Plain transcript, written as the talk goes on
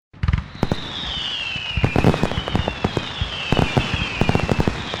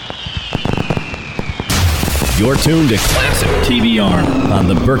You're tuned to Classic TBR on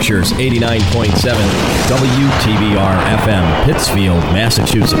the Berkshires 89.7 WTBR FM, Pittsfield,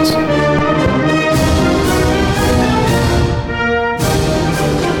 Massachusetts.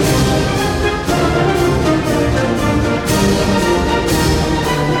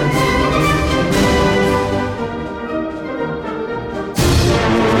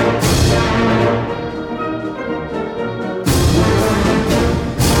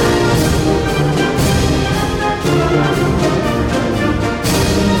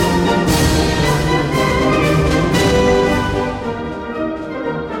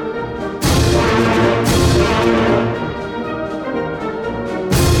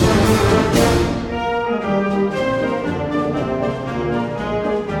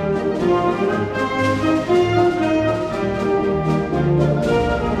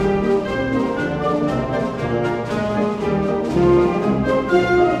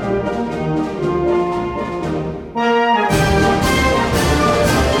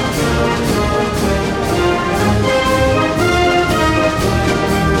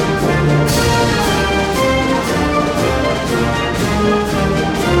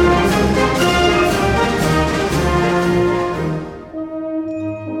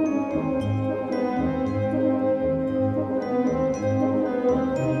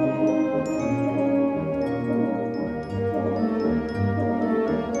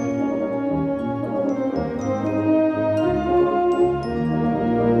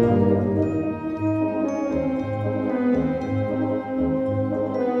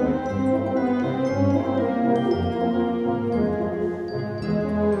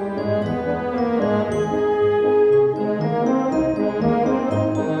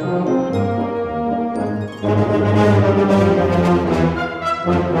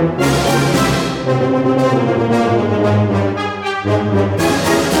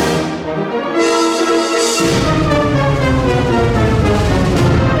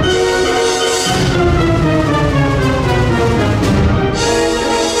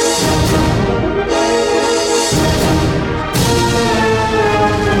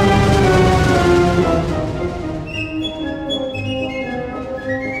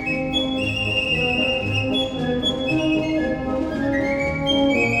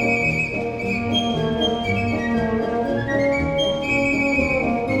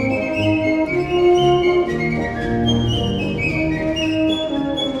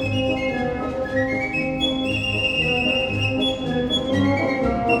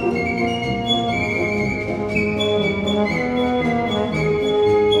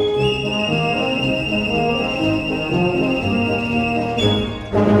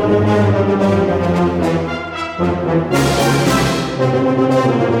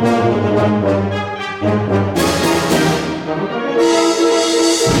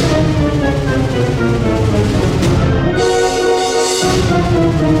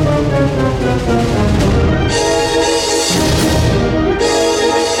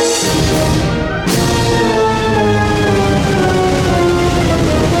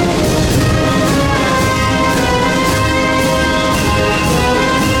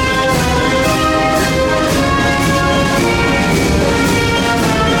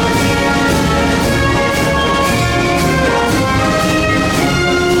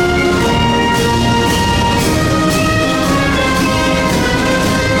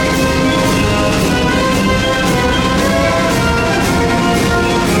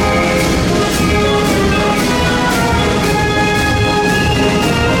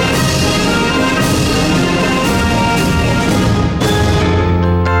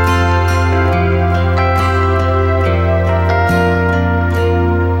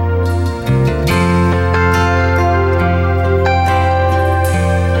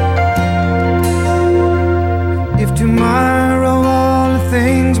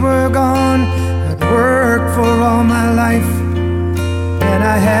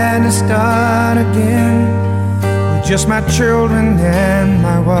 Just my children and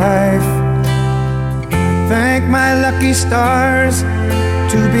my wife. Thank my lucky stars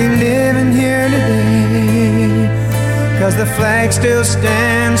to be living here today, 'cause the flag still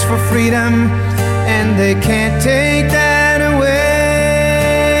stands for freedom and they can't take that away.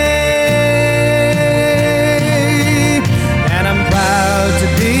 And I'm proud to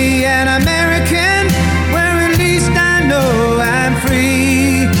be an American, where at least I know I'm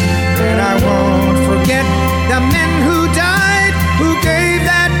free. And I won't forget the men who died, who gave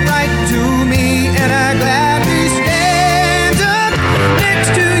that right to me. And I gladly stand up next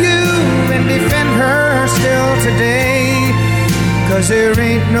to you and defend her still today, 'cause there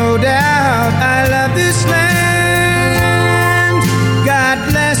ain't no doubt I love this land. God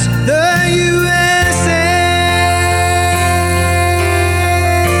bless the USA.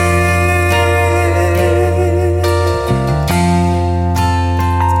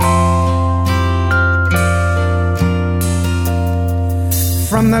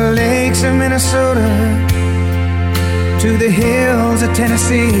 From the lakes of Minnesota to the hills of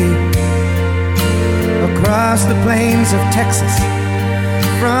Tennessee, across the plains of Texas,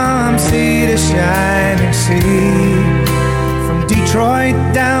 from sea to shining sea, from Detroit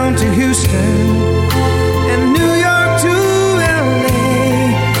down to Houston and New York to LA.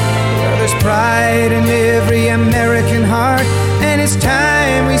 Well, there's pride in every American heart, and it's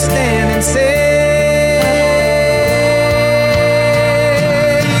time we stand and say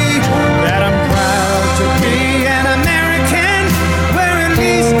that I'm proud to be an American, where at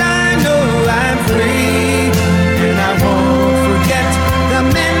least I know I'm free. And I won't forget the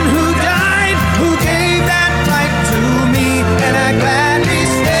men who died, who gave that right to me. And I gladly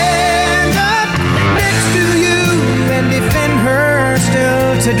stand up next to you and defend her still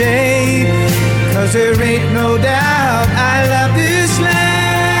today, 'cause there ain't no doubt I love this land.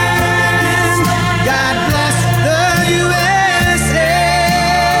 God bless the USA.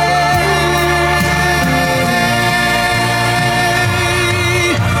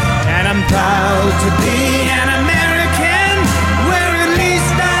 And I'm proud to be an American, where at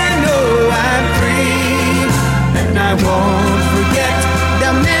least I know I'm free. And I won't forget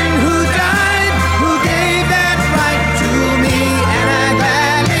the men who died, who gave that right to me. And I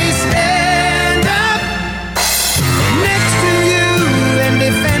gladly stand up next to you and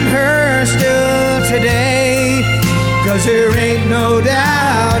defend her still today, 'cause there ain't no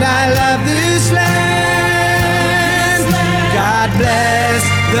doubt I love this land. God bless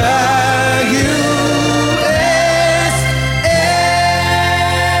the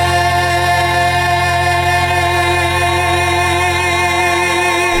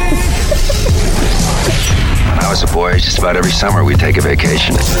When I was a boy, just about every summer we'd take a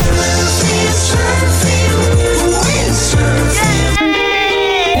vacation.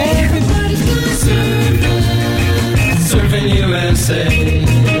 Surfing USA.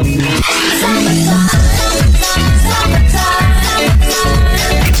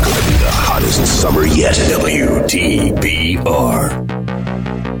 It's gonna be the hottest summer yet. WTBR.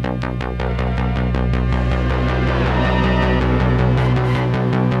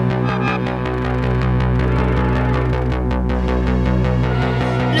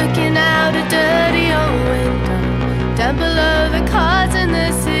 Looking out a dirty old window, down below the cars in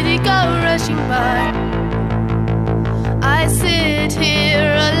the city go rushing by. I sit here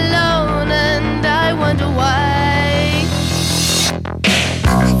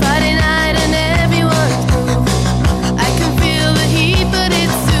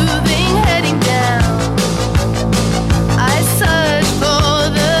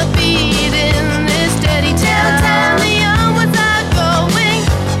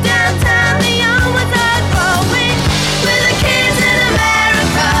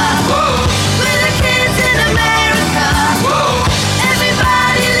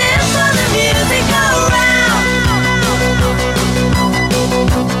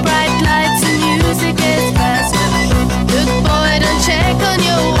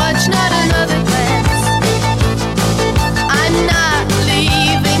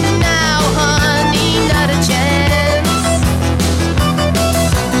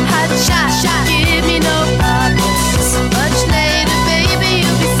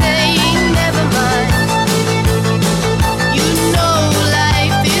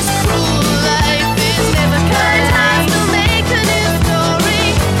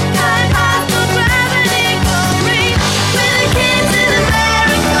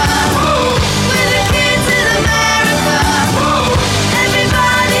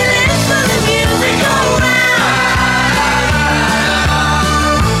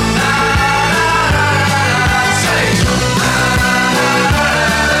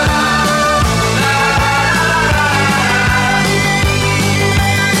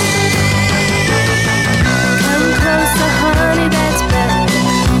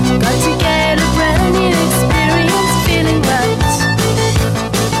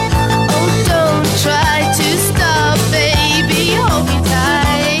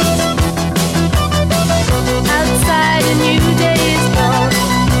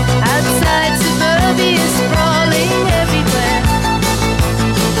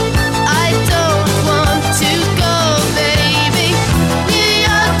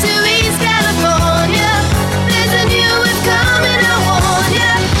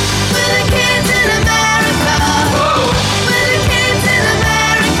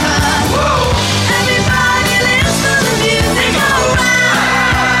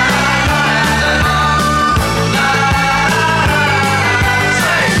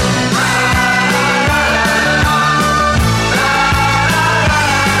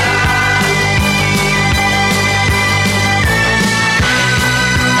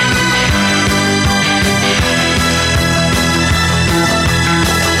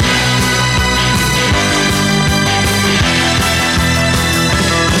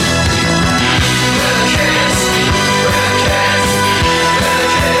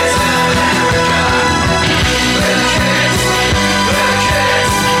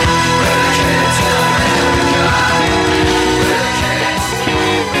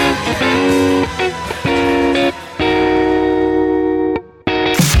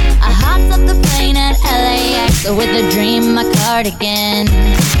cardigan.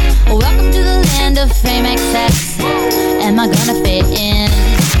 Welcome to the land of fame excess. Am I gonna fit in?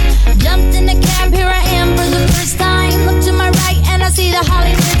 Jumped in the cab, here I am for the first time. Look to my right and I see the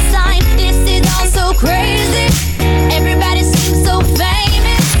Hollywood sign. This is all so crazy. Everybody seems so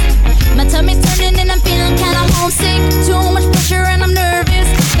famous. My tummy's turning and I'm feeling kinda homesick. Too much pressure and I'm nervous.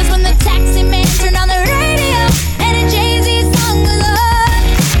 That's when the taxi man turned on the radio and a Jay-Z song was on.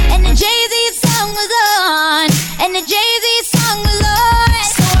 And the Jay-Z song was on. And the Jay-Z song was on.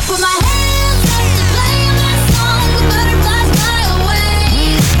 So I put my hands up to play my song. The butterflies fly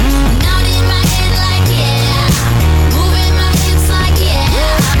away. Nodding in my head like yeah. Moving my hips like yeah.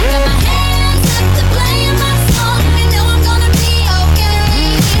 Got my hands up to play my song. You know I'm gonna be okay.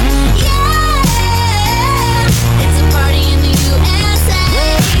 Yeah. It's a party in the USA.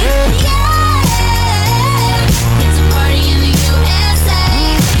 Yeah. It's a party in the USA.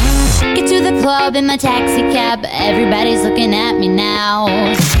 Get to the club in my taxi cab. Everybody's looking at me now.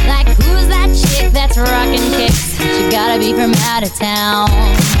 Like, who's that chick that's rocking kicks? She gotta be from out of town.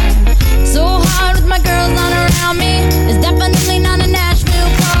 So hard with my girls on around me. It's definitely not a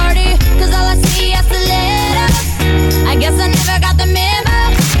Nashville party. Cause all I see are stilettos. I guess I never got the memo.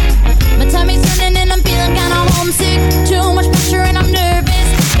 My tummy's turning and I'm feeling kinda homesick. Too much pressure and I'm nervous.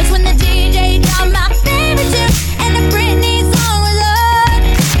 It's when the DJ dropped my favorite tune. And the Britney song was on.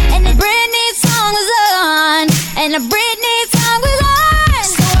 And the Britney song was on. And the Britney song was on.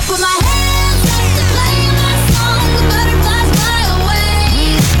 So I put my hands up to play my song. The butterflies fly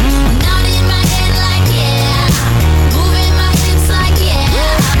away. Nodding in my head like yeah. Moving my hips like yeah.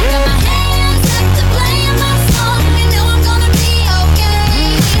 Got my hands up to play my song. You know I'm gonna be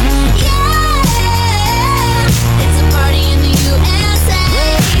okay. Yeah. It's a party in the USA.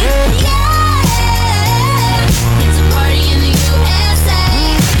 Yeah. It's a party in the USA.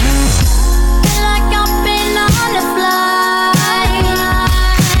 Feel like I've been on a flight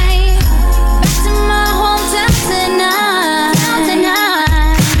back to my hometown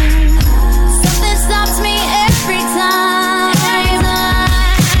tonight. Something stops me every time.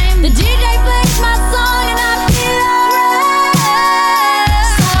 The DJ plays my song and I feel alright.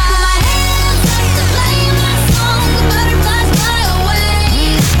 So I put my hands up to play my song. The butterflies fly away.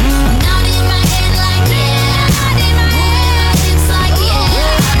 Nodding in my head like yeah. Moving my hips like yeah.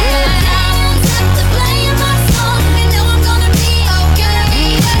 Got my hands up to play my song. You know I'm gonna be okay.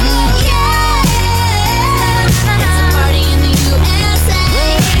 Yeah. It's a party in the USA. Yeah.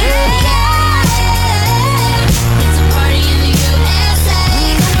 It's a party in the USA.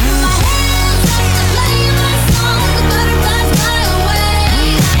 Put my hands up to play my song. The butterflies fly away.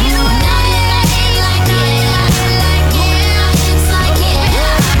 Nodding in my head like yeah. Moving my hips like yeah.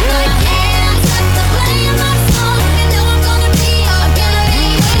 Got my hands up to play my song. You know I'm gonna be okay.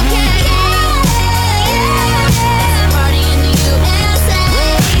 Yeah. It's a party in the USA.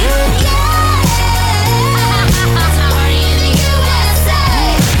 Yeah. It's a party in the USA.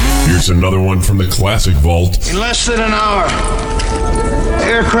 Here's another one from the classic vault. In less than an hour,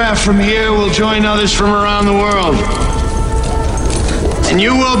 aircraft from here will join others from around the world. And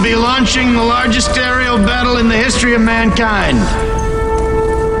you will be launching the largest aerial battle in the history of mankind.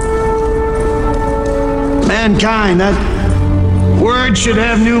 Mankind, that word should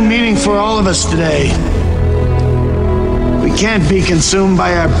have new meaning for all of us today. We can't be consumed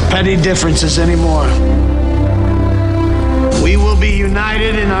by our petty differences anymore. We will be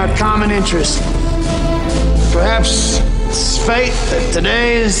united in our common interest. Perhaps it's fate that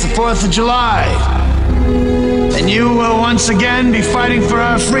today is the 4th of July, and you will once again be fighting for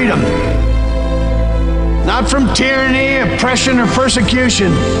our freedom. Not from tyranny, oppression, or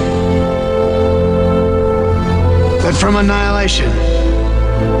persecution, but from annihilation.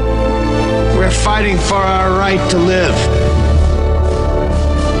 We're fighting for our right to live,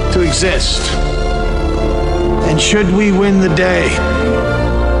 to exist. And should we win the day,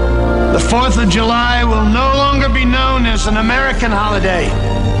 the 4th of July will no longer be known as an American holiday,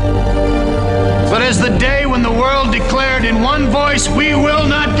 but as the day when the world declared in one voice, we will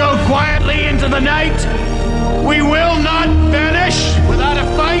not go quietly into the night. We will not vanish without a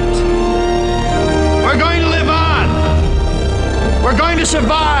fight. We're going to live on. We're going to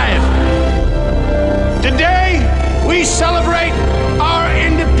survive. Today, we celebrate our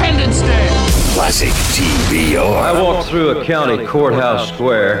Independence Day. Classic TBR. I walked through a county courthouse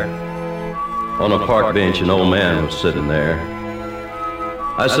square. On a park bench, an old man was sitting there.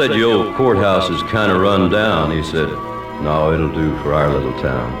 I said, "Your old courthouse is kind of run down." He said, "No, it'll do for our little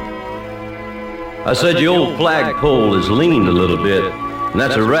town." I said, "Your old flagpole is leaned a little bit, and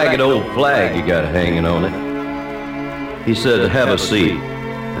that's a ragged old flag you got hanging on it." He said, "Have a seat,"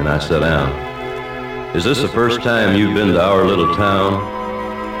 and I sat down. "Is this the first time you've been to our little town?"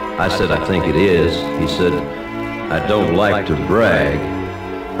 I said, "I think it is." He said, "I don't like to brag,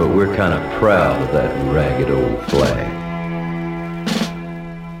 but we're kind of proud of that ragged old flag."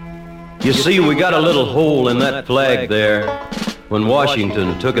 You see, we got a little hole in that flag there when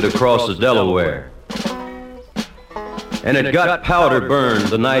Washington took it across the Delaware. And it got powder burned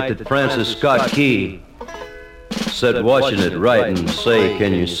the night that Francis Scott Key said, "Watching it right and say,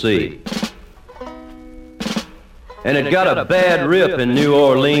 can you see?" And it got a bad rip in New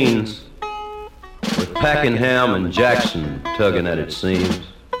Orleans with Pakenham and Jackson tugging at its seams.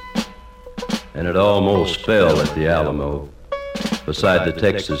 And it almost fell at the Alamo beside the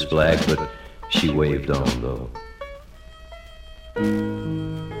Texas flag, but she waved on though.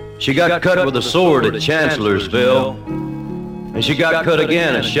 She got cut with a sword at Chancellorsville, and she got cut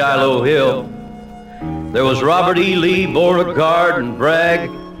again at Shiloh Hill. There was Robert E. Lee, Beauregard, and Bragg,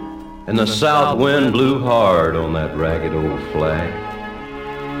 and the south wind blew hard on that ragged old flag.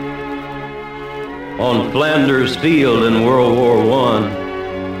 On Flanders Field in World War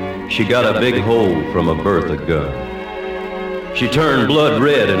I, she got a big hole from a Bertha gun. She turned blood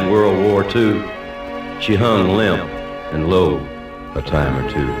red in World War II. She hung limp and low a time or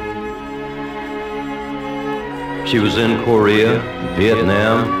two. She was in Korea,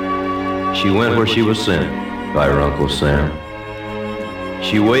 Vietnam. She went where she was sent by her Uncle Sam.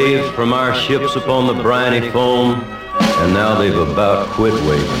 She waved from our ships upon the briny foam, and now they've about quit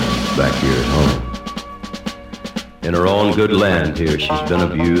waving back here at home. In her own good land here, she's been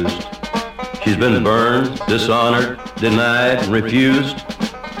abused. She's been burned, dishonored, denied, and refused.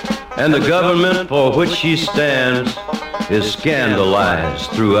 And the government for which she stands is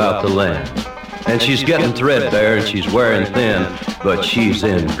scandalized throughout the land. And she's getting threadbare and she's wearing thin, but she's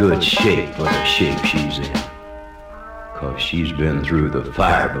in good shape for the shape she's in. 'Cause she's been through the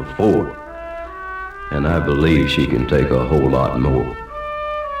fire before, and I believe she can take a whole lot more.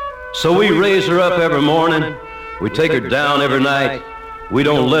 So we raise her up every morning, we take her down every night, we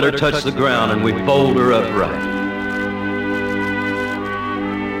don't let her touch the ground, and we fold her upright.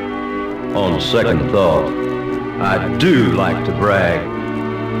 On second thought, I do like to brag,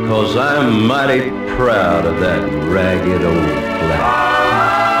 'cause I'm mighty proud of that ragged old flag.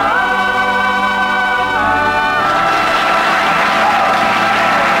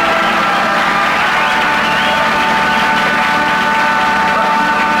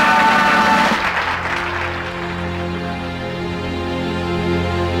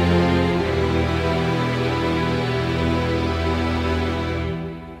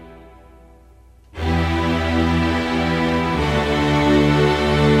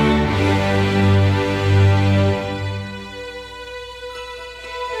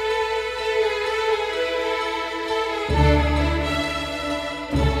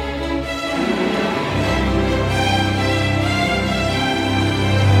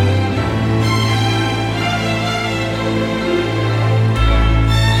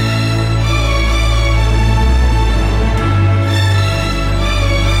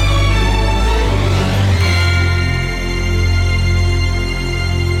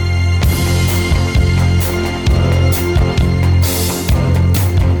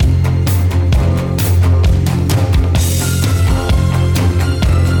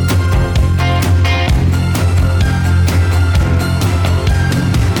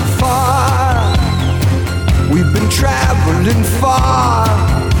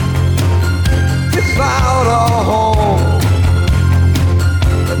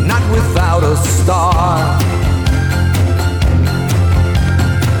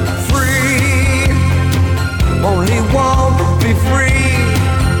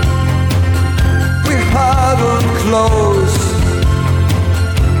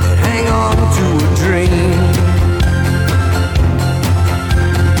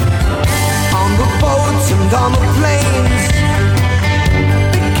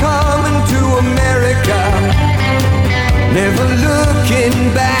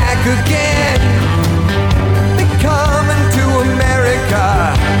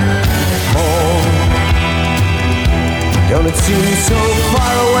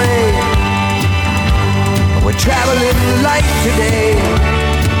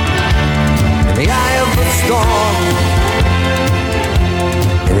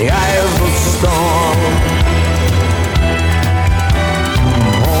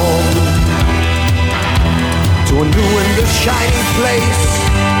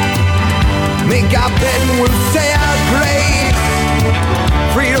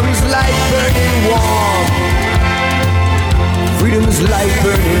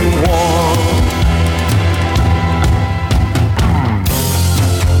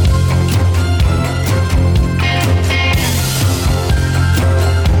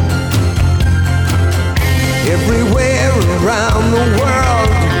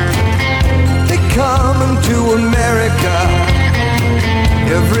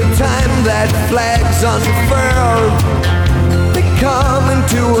 unfurled. They're coming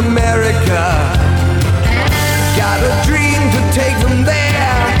to America. Got a dream to take them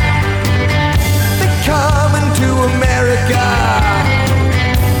there. They're coming to America.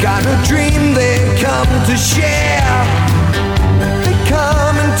 Got a dream they come to share. They're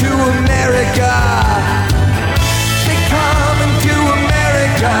coming to America. They're coming to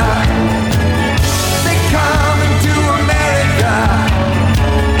America. They're coming to America.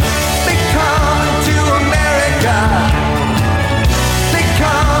 They're coming to America. They're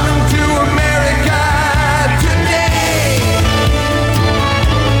coming to America today.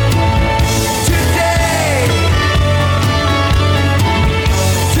 Today.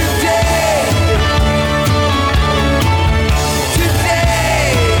 Today.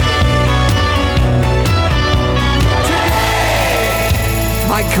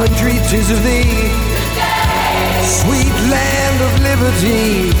 My country, 'tis of thee, sweet land of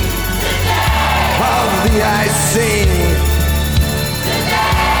liberty. Of thee I sing,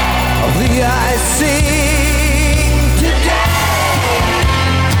 of thee I sing today.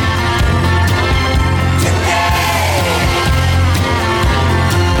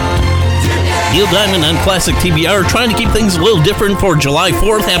 Neil Diamond on Classic TBR, trying to keep things a little different for July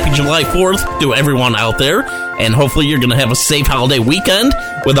 4th. Happy July 4th to everyone out there. And hopefully you're going to have a safe holiday weekend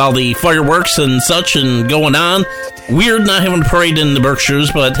with all the fireworks and such and going on. Weird not having a parade in the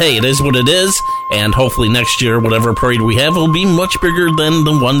Berkshires, but hey, it is what it is. And hopefully next year, whatever parade we have will be much bigger than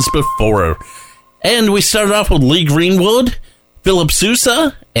the ones before. And we started off with Lee Greenwood, Philip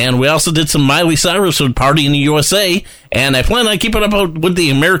Sousa, and we also did some Miley Cyrus with Party in the USA. And I plan on keeping up with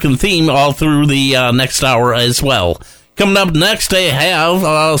the American theme all through the next hour as well. Coming up next, I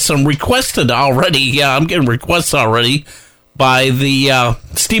have some requested already. Yeah, I'm getting requests already by the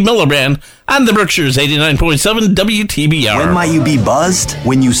Steve Miller Band on the Berkshires 89.7 WTBR. When might you be buzzed?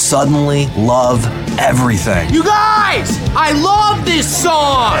 When you suddenly love everything. You guys, I love this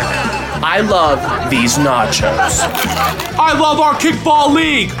song. I love these nachos. I love our kickball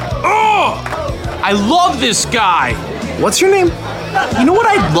league. I love this guy. What's your name? You know what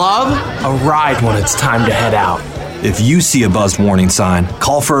I'd love? A ride when it's time to head out. If you see a buzzed warning sign,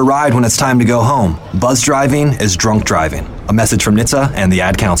 call for a ride when it's time to go home. Buzz driving is drunk driving. A message from NHTSA and the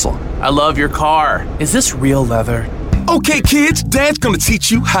Ad Council. I love your car. Is this real leather? Okay, kids, Dad's gonna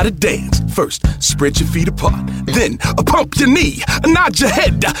teach you how to dance. First, spread your feet apart. Then, pump your knee, nod your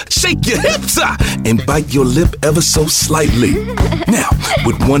head, shake your hips, and bite your lip ever so slightly. Now,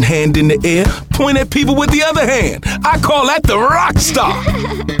 with one hand in the air, point at people with the other hand. I call that the rock star.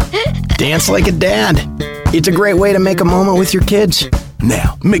 Dance like a dad. It's a great way to make a moment with your kids.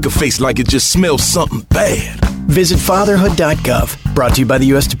 Now, make a face like it just smells something bad. Visit fatherhood.gov. Brought to you by the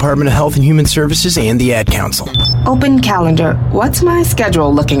U.S. Department of Health and Human Services and the Ad Council. Open calendar. What's my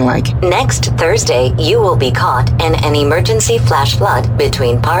schedule looking like? Next Thursday, you will be caught in an emergency flash flood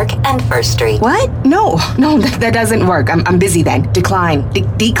between Park and First Street. What? No, that doesn't work. I'm busy then. Decline.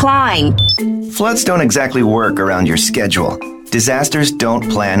 Decline. Floods don't exactly work around your schedule. Disasters don't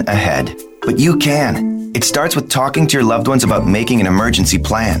plan ahead. But you can. It starts with talking to your loved ones about making an emergency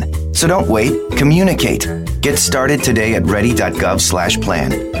plan. So don't wait, communicate. Get started today at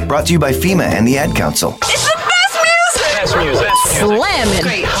ready.gov/plan. Brought to you by FEMA and the Ad Council. It's the best music! Best music.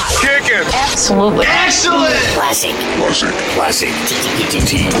 Slamming. Kicking. Absolutely. Excellent. Classic.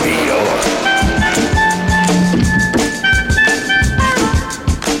 TBR.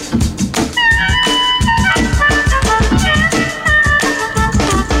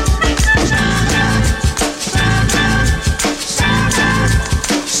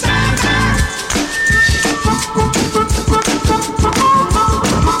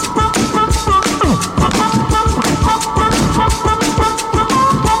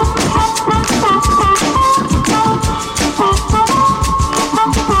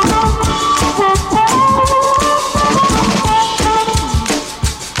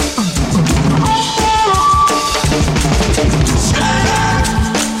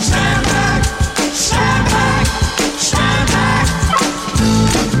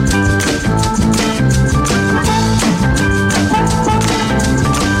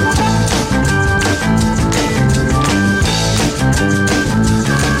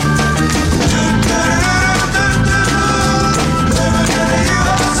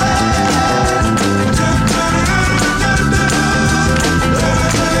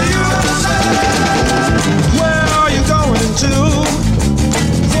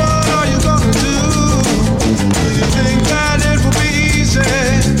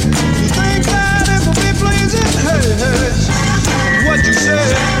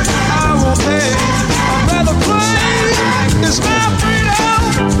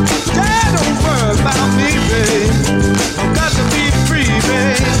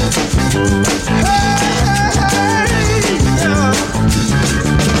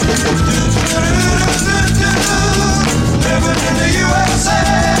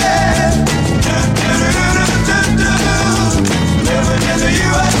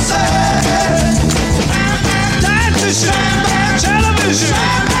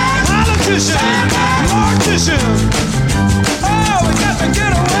 politician, mortician. Oh, we got to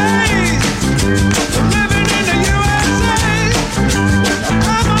get away. Living in the USA.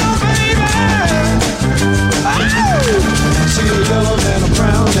 Come on, baby. Oh, see a yellow man, a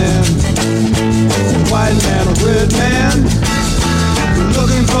brown man, a white man, a red man. We're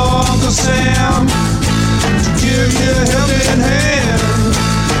looking for Uncle Sam to give you a helping hand.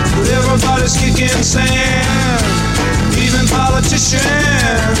 But everybody's kicking sand, even politicians,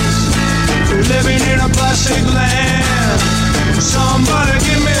 living in a plastic land. Somebody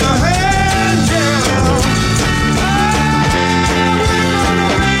give me a hand, yeah.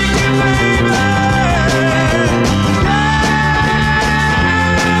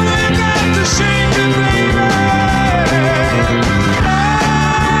 We got to shake it, baby.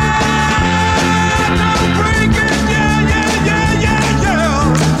 Don't break it, yeah, yeah, yeah, yeah, yeah.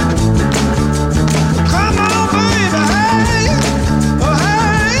 Come on, baby, hey, oh,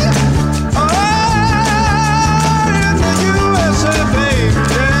 hey, oh, in the USA, baby,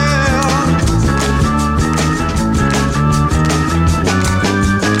 yeah.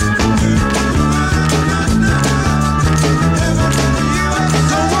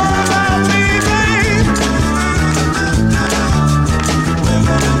 Don't worry about me, babe.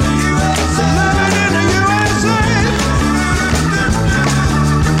 Living in the USA.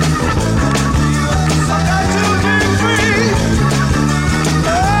 I got to be free.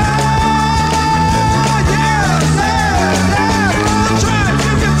 Oh, yes, yeah. We'll try to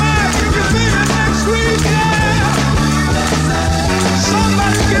kick it back. You can be it next week, yeah.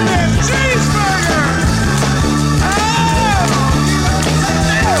 Somebody get that cheeseburger. Oh,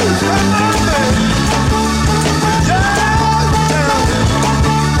 come on, baby.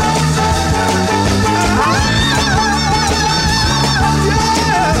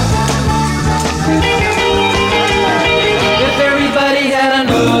 If everybody had an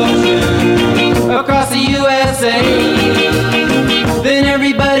ocean across the USA, then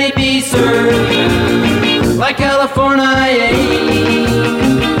everybody'd be served like California.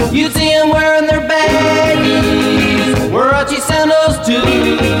 You'd see them wearing their baggies, Warachi sandals too,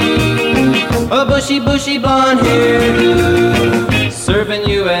 a bushy, bushy blonde hairdo, surfing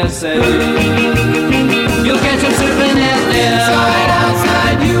USA. You'll catch them surfing at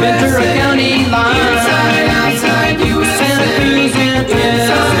Ventura County line, Santa Cruz and Australia's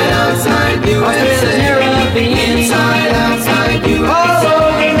Caribbean, all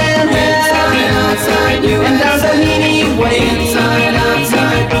over Manhattan, and down Doheny Way.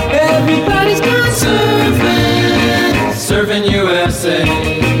 Everybody's gone surfing, surfing USA.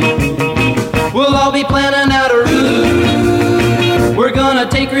 We'll all be planning out a route we're gonna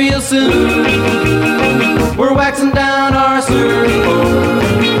take real soon. We're waxing down our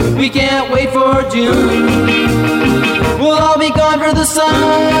surfboard, we can't wait for June. We'll all be gone for the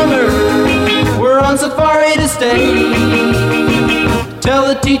summer, we're on safari to stay. Tell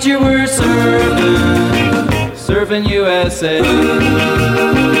the teacher we're surfing, surfing USA.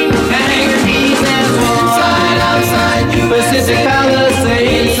 Hangar Keys and Swan, Pacific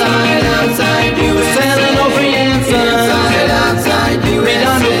Palisades, we're sailing over Yanson,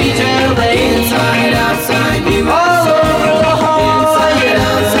 Redondo Beach, LA, all over La Jolla,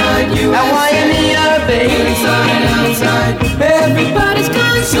 at Waimea Bay. Everybody's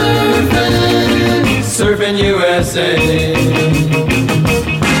gone surfing, surfing USA.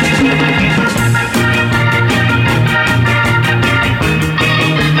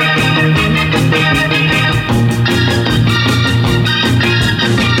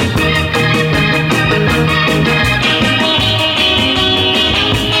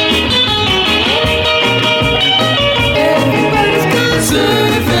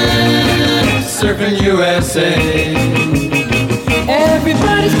 Surfing USA.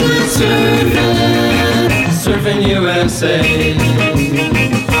 Everybody's gone surfing, surfing USA.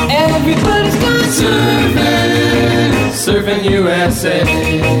 Everybody's gone surfing, surfing USA.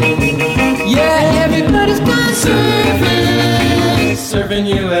 Yeah, everybody's gone surfing, surfing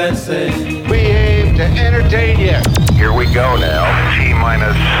USA. We aim to entertain you. Here we go now.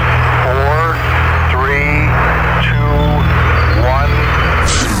 T-minus 4, 3, 2, 1.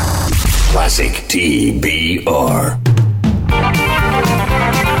 Classic TBR.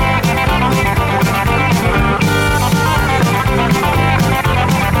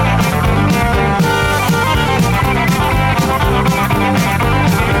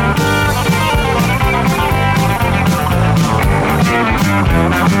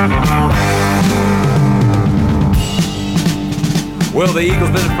 Well, the eagle's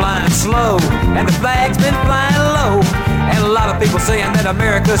been flying slow, and the flag's been flying low, and a lot of people saying that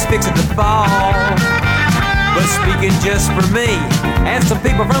America's fixing to fall. But speaking just for me, and some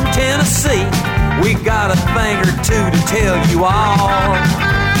people from Tennessee. We got a thing or two to tell you all.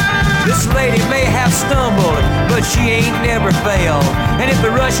 This lady may have stumbled, but she ain't never failed. And if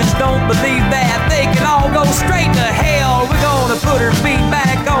the Russians don't believe that, they can all go straight to hell. We're gonna put her feet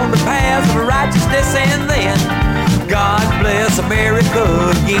back on the paths of righteousness, and then God bless America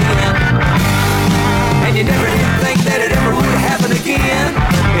again. And you never did think that it ever would happen again.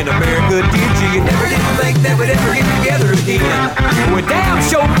 In America, did you? You never did think that we'd ever get together again. We're damn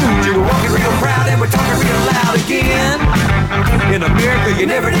sure food you. We're walking real proud and we're talking real loud again. In America, you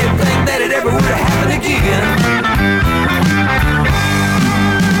never did think that it ever would have happened again.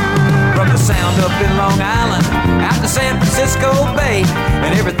 From the Sound up in Long Island, out to San Francisco Bay,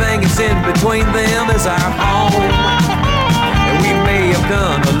 and everything that's in between them is our home. And we may have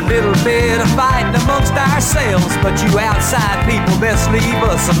done a little bit of fighting amongst ourselves, but you outside people best leave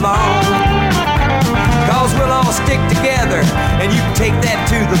us alone. Cause we'll all stick together, and you can take that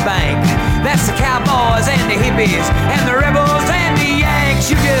to the bank. That's the cowboys and the hippies, and the rebels and the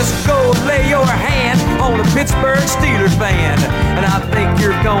Yanks. You just go lay your hand on a Pittsburgh Steelers fan, and I think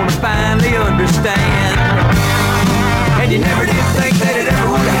you're gonna finally understand. And you never did think that it ever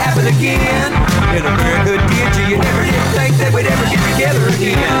would happen again. In America, did you? You never did think that we'd ever get together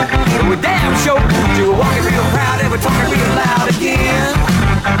again. And we damn sure proved you. We're walking real proud and we're talking real loud again.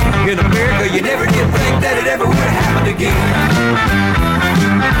 In America, you never did think that it ever would have happened again.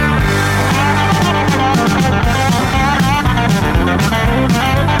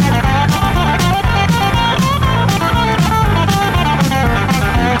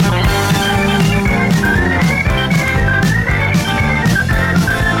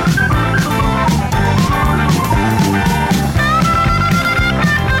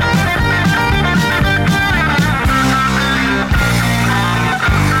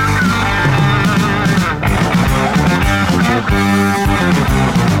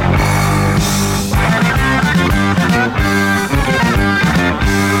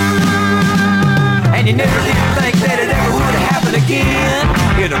 And you never did think that it ever would happen again.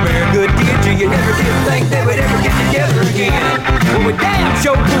 In America, did you? You never did think that we'd ever get together again. Well, we damn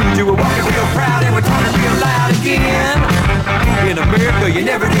sure proved you. We're walking real proud and we're talking real loud again. In America, you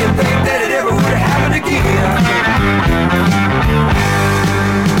never did think that it ever would happen again.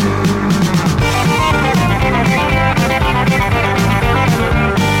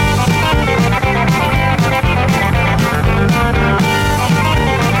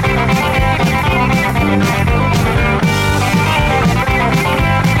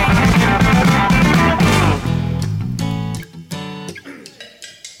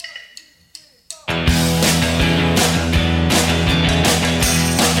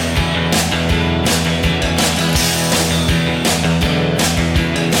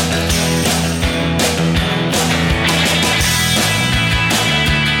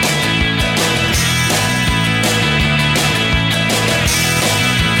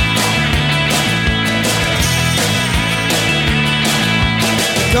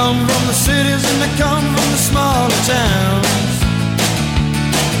 Come from the cities and they come from the smaller towns.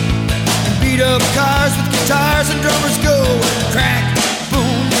 And beat up cars with guitars and drummers go crack,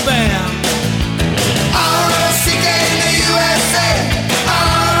 boom, bam. R-O-C-K in the USA,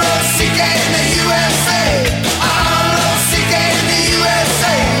 R-O-C-K in the USA, R-O-C-K in the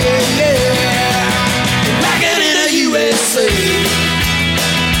USA, yeah. Rockin' in the USA.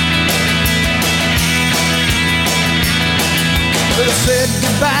 Well, said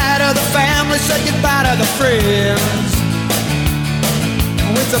goodbye to the family, said goodbye to the friends.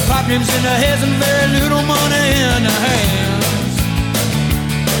 With the pop names in their heads and very little money in their hands.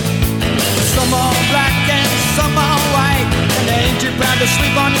 Some are black and some are white, and they ain't too proud to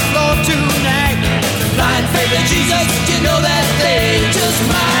sleep on the floor tonight. Blind faith in Jesus, you know that they just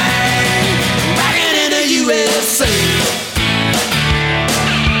might. Rockin' in the USA.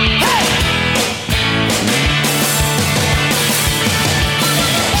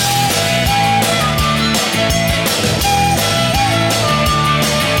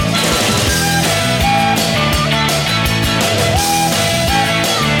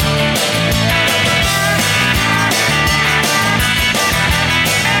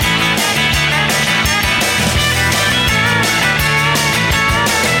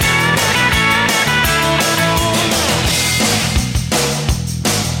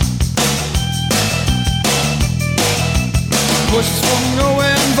 Voices from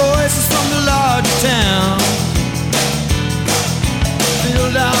nowhere and voices from the larger town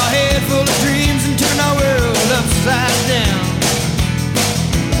filled our head full of dreams and turned our world upside down.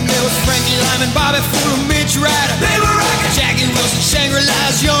 There was Frankie Lyman, Bobby Fuller, Mitch Ryder. They were rockin'. Jackie Wilson,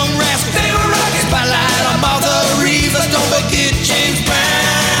 Shangri-La's Young Rascals. They were rockin'. Spotlight on Martha Reeves. Let's don't forget James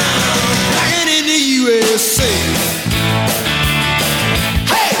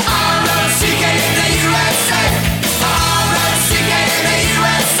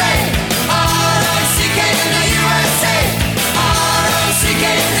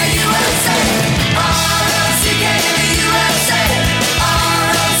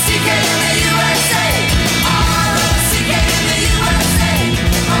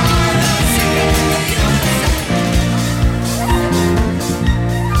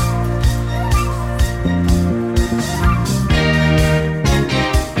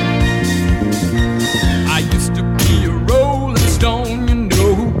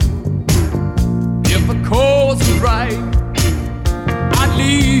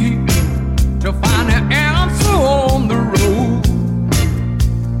me to find the answer on the road.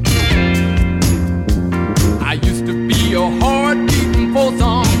 I used to be a heart beating for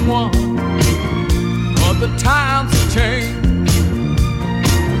someone, but the times have changed.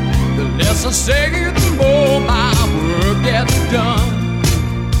 The less I say, the more my work gets done.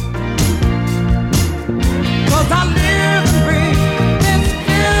 'Cause I live and breathe in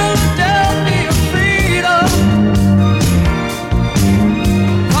Philadelphia freedom.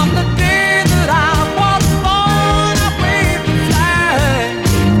 From the day that I was born, I waved the flag.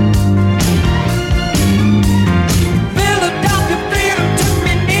 Philadelphia freedom took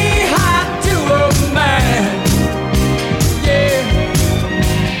me knee-high to a man. Yeah,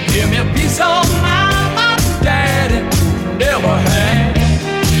 give me a piece of mind my daddy never had.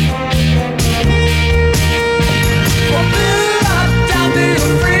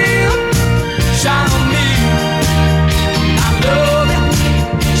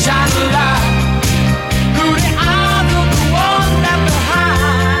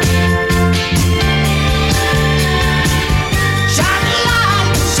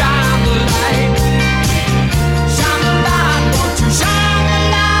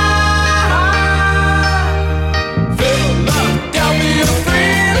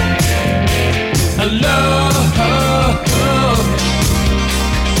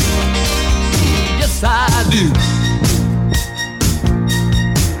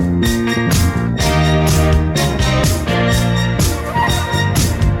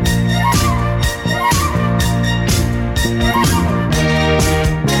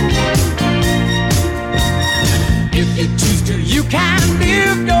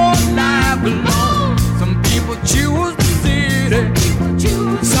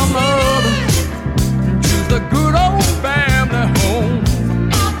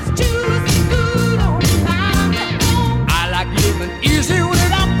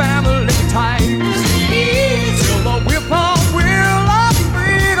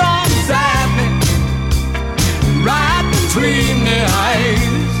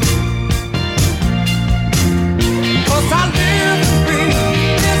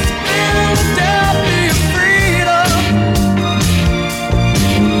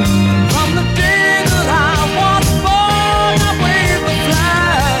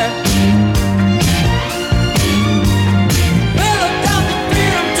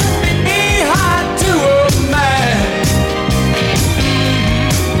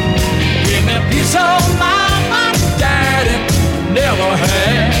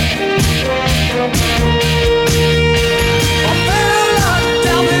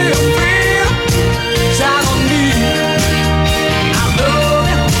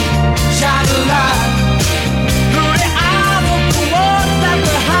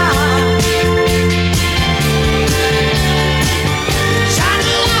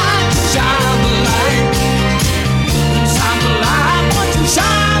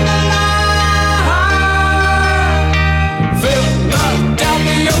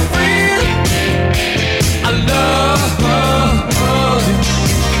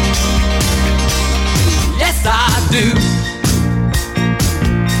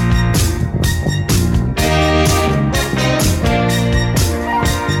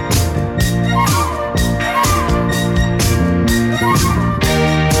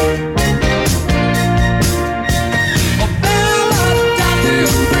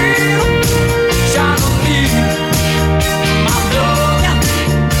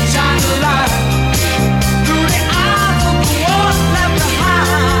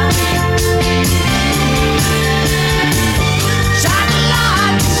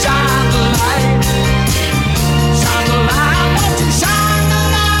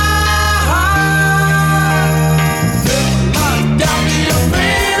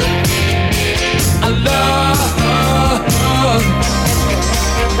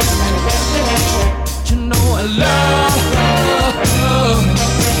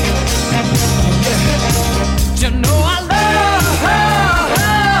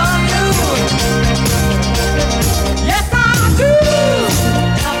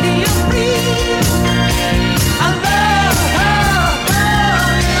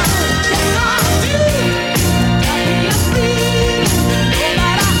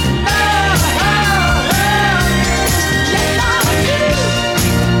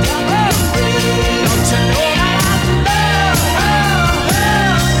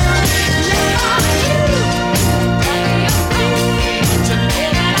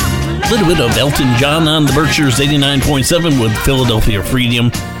 little bit of Elton John on the Berkshires 89.7 with Philadelphia Freedom.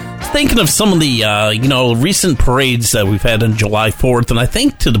 Thinking of some of the, recent parades that we've had on July 4th, and I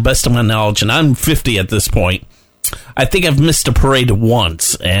think to the best of my knowledge, and I'm 50 at this point, I think I've missed a parade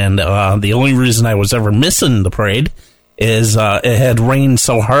once, and the only reason I was ever missing the parade is it had rained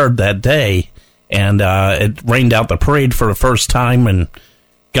so hard that day, and it rained out the parade for the first time in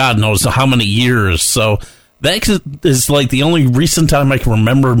God knows how many years. So that is like the only recent time I can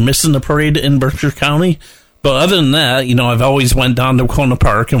remember missing the parade in Berkshire County. But other than that, I've always went down to Wahconah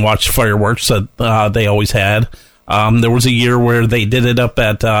Park and watched fireworks that they always had. There was a year where they did it up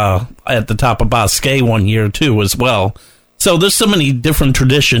at the top of Bosque one year too as well. So there's so many different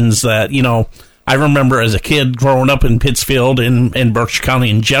traditions that, I remember as a kid growing up in Pittsfield and Berkshire County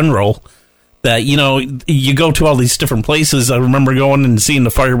in general, that, you go to all these different places. I remember going and seeing the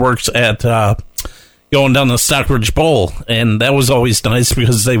fireworks at going down the Stockbridge Bowl, and that was always nice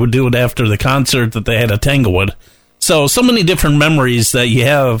because they would do it after the concert that they had at Tanglewood. So many different memories that you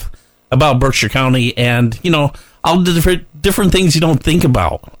have about Berkshire County, and, all the different things you don't think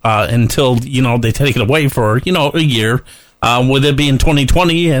about until, they take it away for, a year, with it being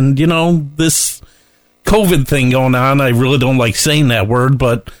 2020 and, this COVID thing going on. I really don't like saying that word,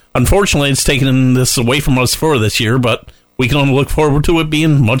 but unfortunately it's taken this away from us for this year, but we can only look forward to it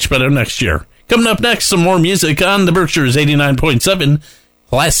being much better next year. Coming up next, some more music on the Berkshires 89.7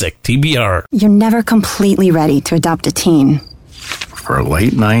 Classic TBR. You're never completely ready to adopt a teen. For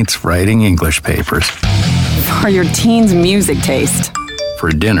late nights writing English papers. For your teen's music taste. For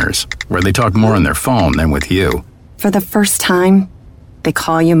dinners, where they talk more on their phone than with you. For the first time, they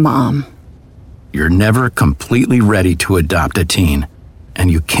call you Mom. You're never completely ready to adopt a teen,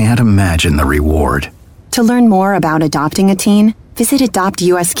 and you can't imagine the reward. To learn more about adopting a teen, visit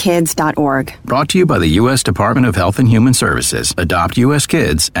adoptuskids.org. Brought to you by the U.S. Department of Health and Human Services, Adopt U.S.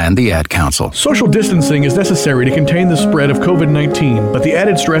 Kids, and the Ad Council. Social distancing is necessary to contain the spread of COVID-19, but the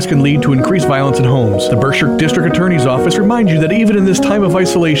added stress can lead to increased violence in homes. The Berkshire District Attorney's Office reminds you that even in this time of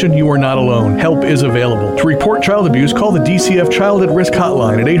isolation, you are not alone. Help is available. To report child abuse, call the DCF Child at Risk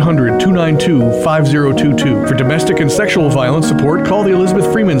Hotline at 800-292-5022. For domestic and sexual violence support, call the Elizabeth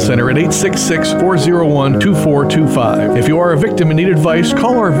Freeman Center at 866-401-2425. If you are a victim and need advice,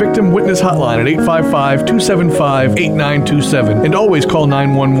 call our Victim Witness Hotline at 855-275-8927 and always call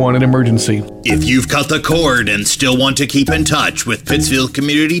 911 in emergency. If you've cut the cord and still want to keep in touch with Pittsfield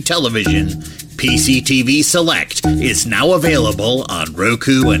Community Television, PCTV Select is now available on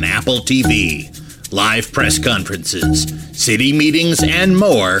Roku and Apple TV. Live press conferences, city meetings, and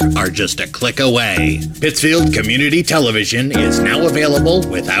more are just a click away. Pittsfield Community Television is now available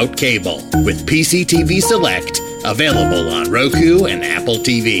without cable, with PCTV Select available on Roku and Apple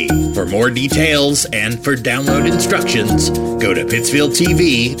TV. For more details and for download instructions, go to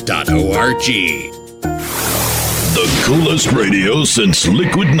pittsfieldtv.org. The coolest radio since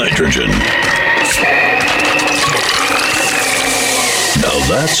liquid nitrogen. Now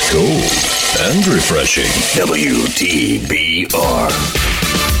that's cold and refreshing. WTBR.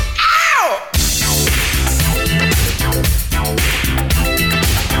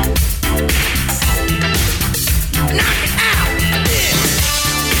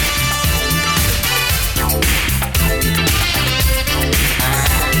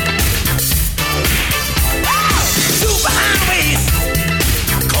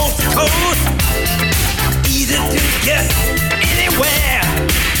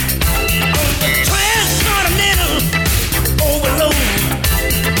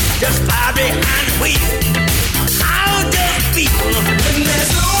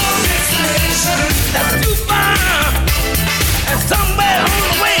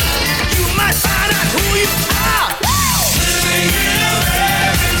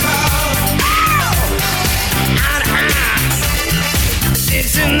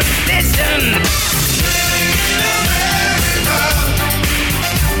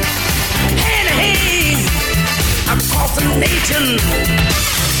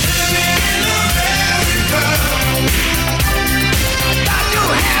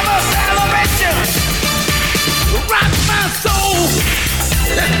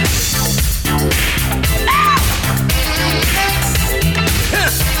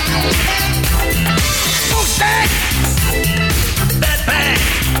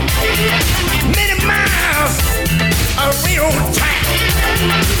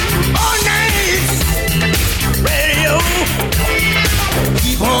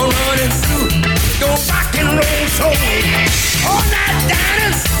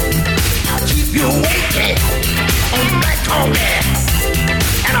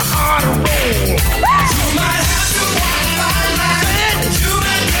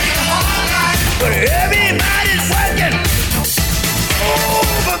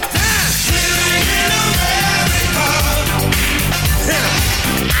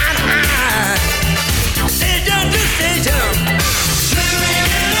 They don't do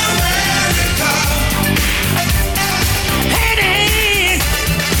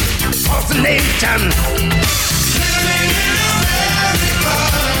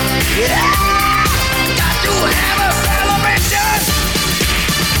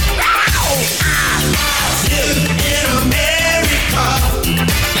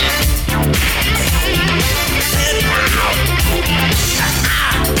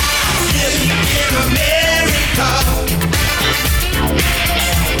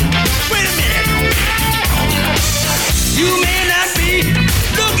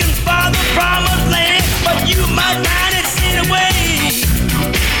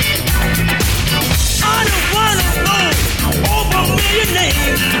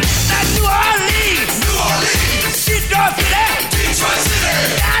New Orleans. New Orleans. Detroit City. Detroit City.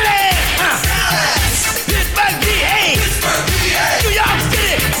 Dallas. Pittsburgh, PA. Pittsburgh, PA. New York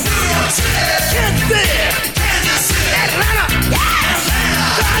City. New York City. Kansas City. Kansas City. Atlanta. Atlanta.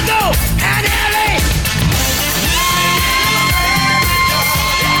 Chicago and LA.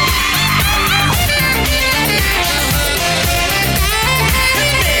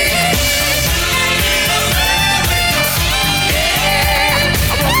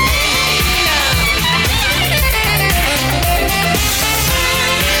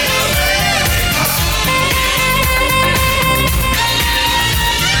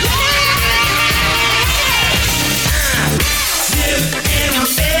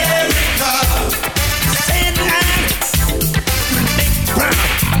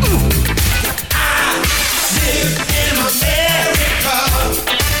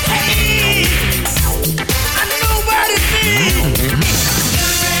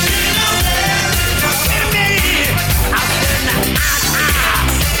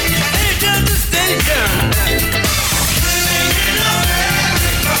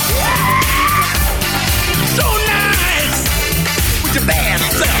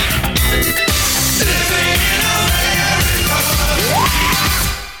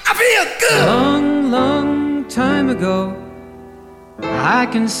 Long, long time ago, I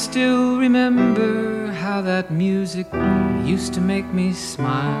can still remember how that music used to make me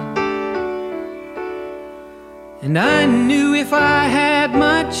smile. And I knew if I had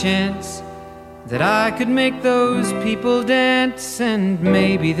my chance that I could make those people dance, and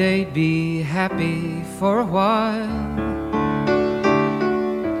maybe they'd be happy for a while.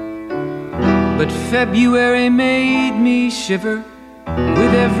 But February made me shiver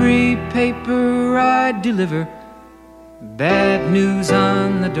with every paper I deliver. Bad news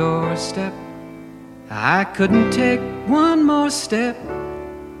on the doorstep, I couldn't take one more step.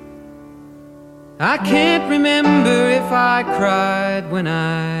 I can't remember if I cried when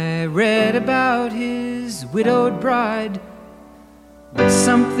I read about his widowed bride, but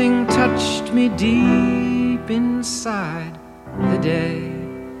something touched me deep inside the day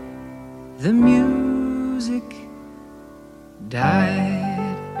the music died.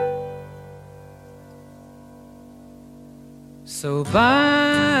 So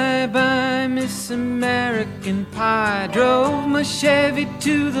bye-bye, Miss American Pie. Drove my Chevy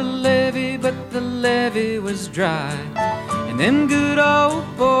to the levee, but the levee was dry. And them good old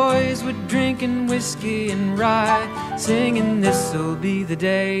boys were drinking whiskey and rye, singing, this'll be the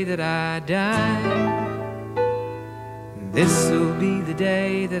day that I die. This'll be the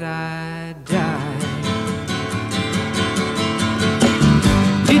day that I die.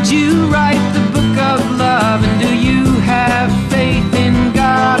 Did you write the book of love, and do you have faith in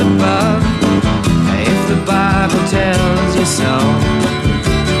God above? If the Bible tells you so.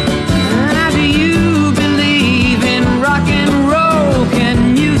 Do you believe in rock and roll?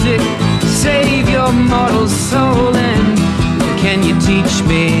 Can music save your mortal soul? And can you teach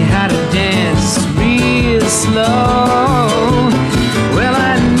me how to dance real slow? Well,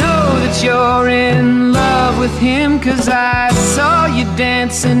 I know that you're in love with him, 'cause I saw you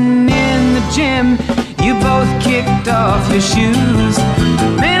dancing in the gym. You both kicked off your shoes.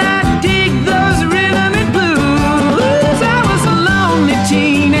 Man, I dig those rhythm and blues. I was a lonely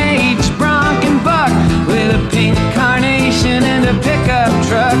teenage bronc and buck with a pink carnation and a pickup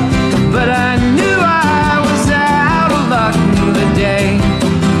truck, but I knew I was out of luck the day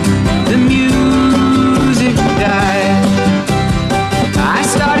the music died. I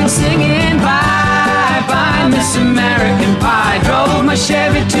started singing bye-bye, Miss American Pie. Drove my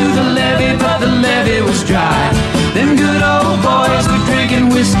Chevy to the levee, but the levee was dry. Them good old boys were drinking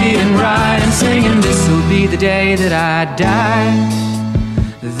whiskey and rye, and singing, this'll be the day that I die.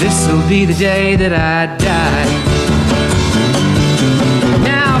 This'll be the day that I die.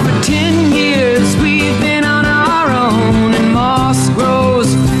 Now for 10 years we've been on our own, and moss grows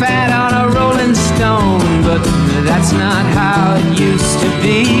fat on a rolling stone, but that's not how it used to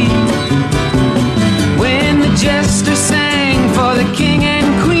be. When the jester sang for the king and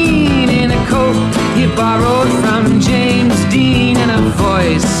queen in a coat he borrowed from James Dean, and a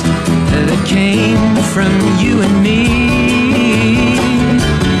voice that came from you and me.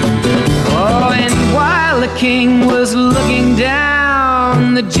 Oh, and while the king was looking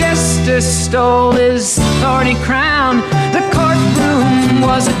down, the jester stole his thorny crown. The courtroom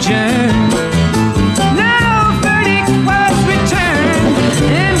was adjourned. No verdict was returned.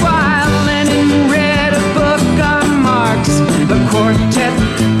 And while Lenin read a book on Marx, the quartet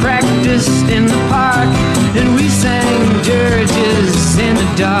practiced in the park, and we sang dirges in the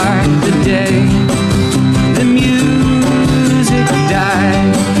dark the day the music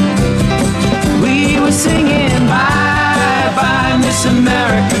died. singing bye bye Miss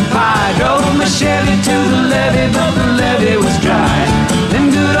American Pie. Drove my Chevy to the levee, but the levee was dry. Them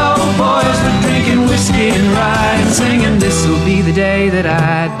good old boys were drinking whiskey and rye and singing, this'll be the day that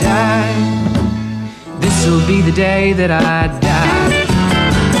I die. This'll be the day that I die.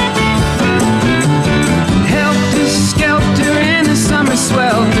 Helter skelter in the summer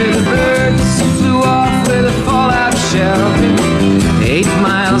swelter, the birds flew off with a fallout shelter. 8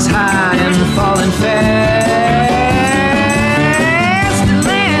 miles high and falling fast,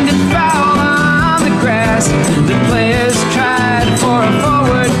 landed foul on the grass. The players tried for a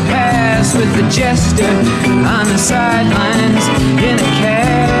forward pass with the jester on the sidelines in a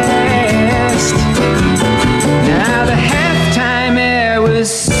cast. Now the halftime air was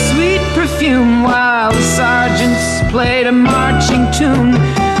sweet perfume while the sergeants played a marching tune.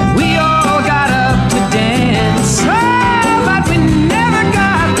 We all got up to dance, but we never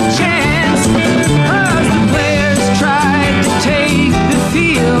got the chance, 'cause the players tried to take the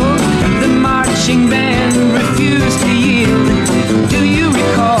field. The marching band refused to yield. Do you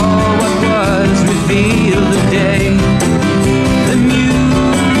recall what was revealed today? The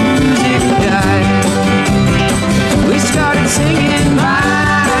music died. We started singing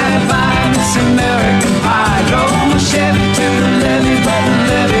bye bye Miss American Pie. Drove my Chevy to the levee, but the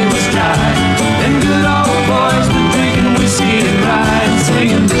levee was dry. Them good old boys were drinking whiskey and rye and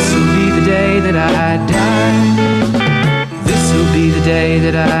singing, this'll be the day that I die. This'll be the day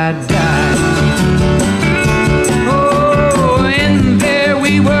that I die. Oh, and there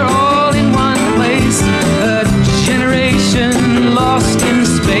we were all in one place, a generation lost in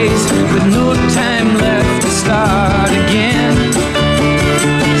space with no time left to start again.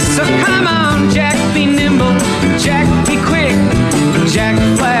 So come on, Jack, be nimble, Jack, be quick. Jack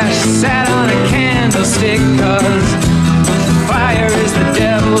Flash sat on a candlestick, 'cause fire is the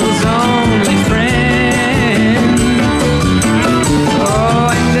devil's only friend. Oh,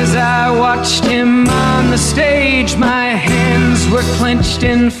 and as I watched him on the stage, my hands were clenched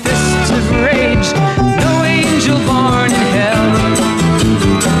in fists of rage. No angel born in hell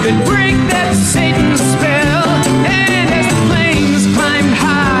could break that Satan spell. And as the flames climbed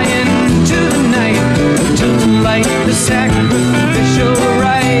high into the night to light the sacrificial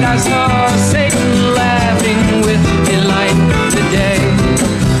rite, I saw Satan laughing with delight today.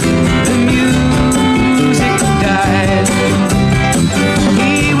 The music died.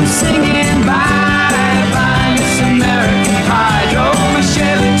 He was singing bye bye Miss American Pie. Drove my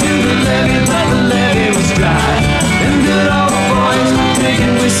Chevy to the levee, but the levee was dry. Them good old boys were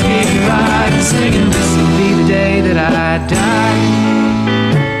drinking whiskey and rye and singing, this'll be the day that I die.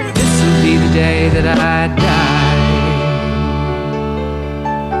 This'll be the day that I die.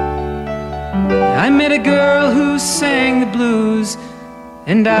 I met a girl who sang the blues,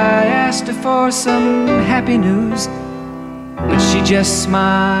 and I asked her for some happy news, but she just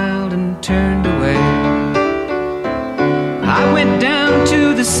smiled and turned away. I went down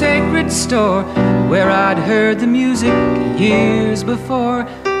to the sacred store where I'd heard the music years before,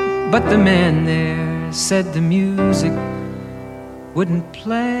 but the man there said the music wouldn't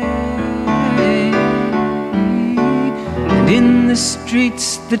play. And in the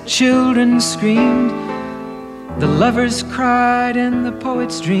streets the children screamed, the lovers cried and the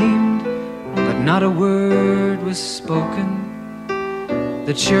poets dreamed, but not a word was spoken.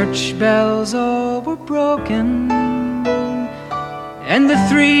 The church bells all were broken. And the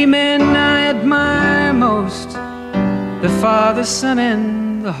 3 men I admire most, the Father, Son,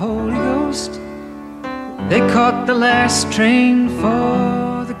 and the Holy Ghost, they caught the last train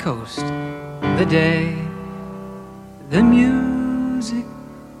for the coast the day the music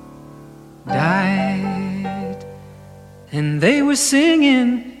died. And they were singing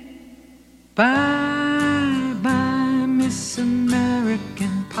bye bye Miss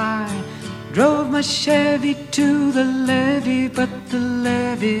American Pie. Drove my Chevy to the levee, but the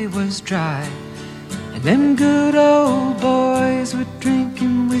levee was dry. And them good old boys were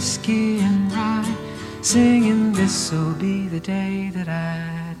drinking whiskey and rye, singing, this'll be the day that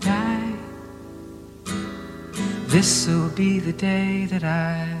I die. This'll be the day that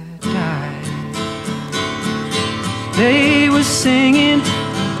I die. They were singing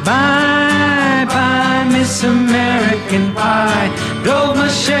bye bye Miss American Pie. Drove my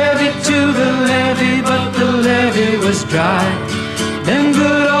Chevy to the levee, but the levee was dry. Them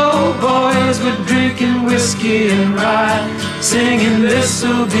good old boys were drinking whiskey and rye, singing,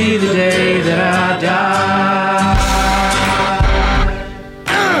 this'll be the day that I die.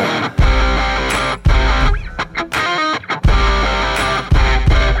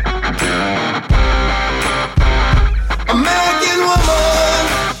 American woman,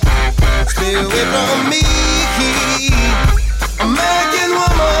 stay away from me. American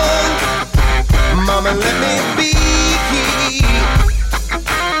woman, mama, let me be.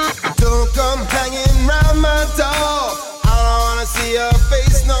 Don't come hanging round my door. I don't wanna see your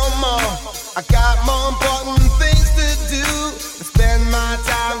face no more. I got more important things to do than spend my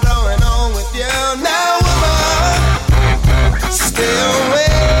time going on with you. Now, woman, stay away.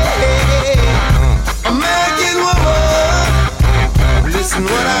 American woman, listen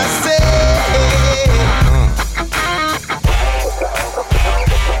what I say.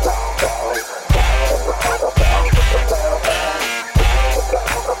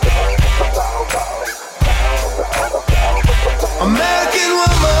 American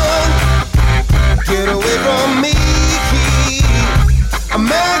woman, get away from me.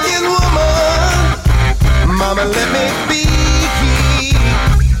 American woman, mama, let me be.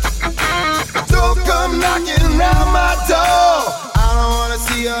 Don't come knocking round my door. I don't wanna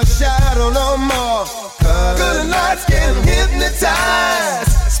see your shadow no more. Good nights can hypnotize,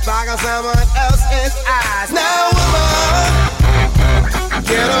 sparkle someone else's eyes. Now, woman,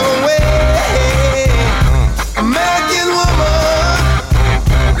 get away. American woman,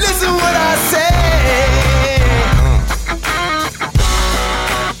 listen what I say.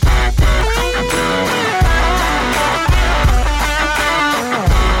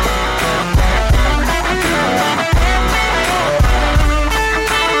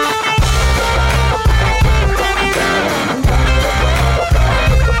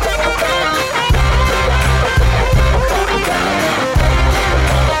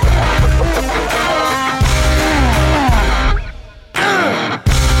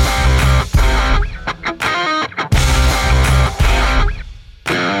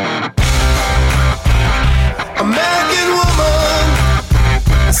 American woman,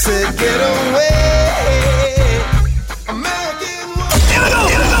 I said get away. American woman.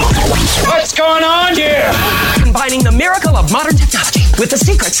 What's going on here? Combining the miracle of modern technology with the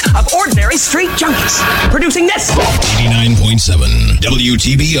secrets of ordinary street junkies. Producing this. 89.7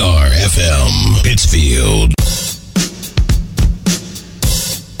 WTBR FM, Pittsfield.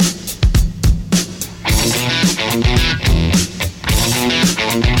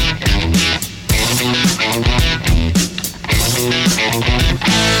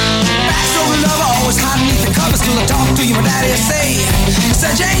 Backstory lover, always hiding beneath the covers till I talk to you, my daddy say.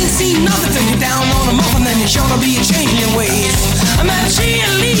 Said you ain't seen nothing till you down on a muffin, then you're sure to be changing your ways. I met a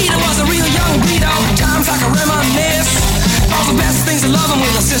cheerleader, was a real young breed, all times I can reminisce. All the best things of loving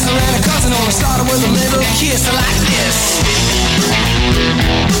with a sister and a cousin, only started with a little kiss like this.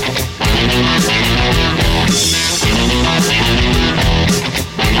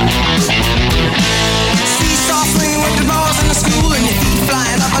 Seesaw swinging with the balls in the school and your feet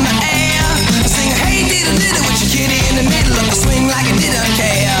flying up in the air. Sing hey diddle diddle with your kitty in the middle of the swing like you didn't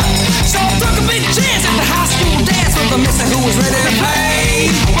care. So I took a big chance at the high school dance with a mister who was ready to play.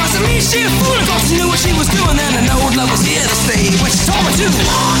 Wasn't me, she a fool, of course she knew what she was doing, and I know love was here to stay. When she told me to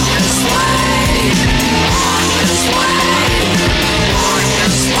on this way, on this way, on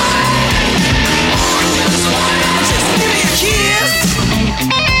this way, on this way. Just give me a kiss.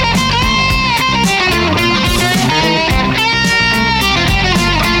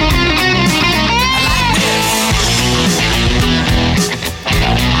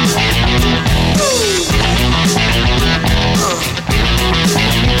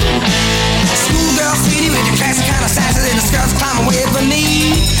 Schoolgirl sweetie with the classic kind of sassy little skirts climbing way at the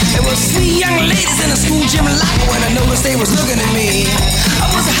knee. There was 3 young ladies in the school gym locker when I noticed they was looking at me. I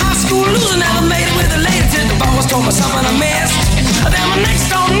was a high school loser, never made it with a lady till the boss told me something I missed. Then my next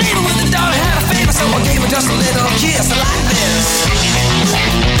door neighbor with the daughter had a favor, so I gave her just a little kiss like this.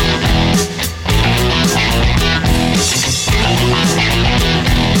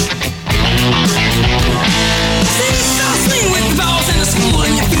 Seesaw swing with the balls in the school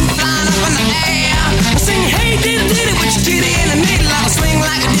and your feet flying up in the air. Sing hey diddle diddle with your kitty in the middle of a swing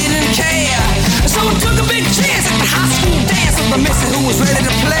like I didn't care. So I took a big chance at the high school dance with the missy who was ready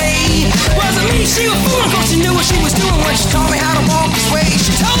to play. Wasn't me, she was fooling, cause she knew what she was doing when she taught me how to walk this way.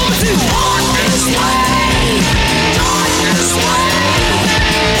 She told me to walk this way, walk this way,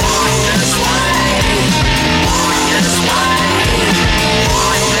 walk this way, walk this way,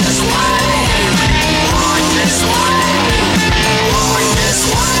 walk this way, walk this way, walk this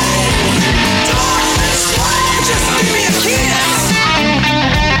way, walk this way. Just give me a kiss.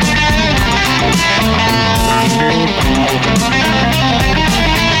 Like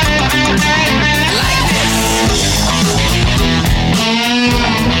this.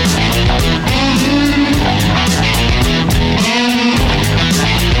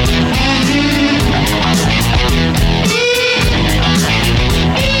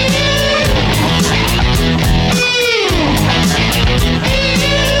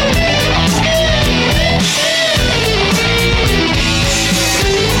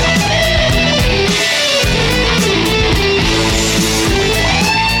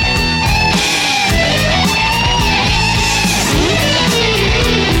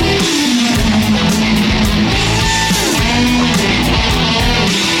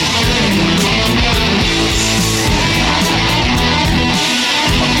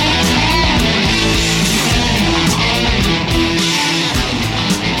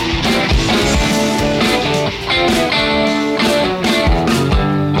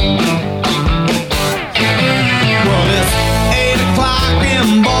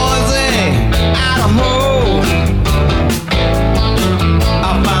 I'm home.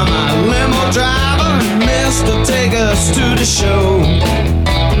 I found my limo driver, missed to take us to the show.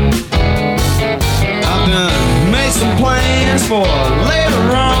 I've done made some plans for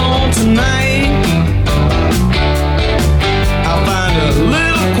later on tonight. I'll find a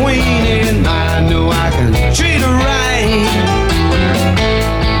little queen and I know I can treat her right.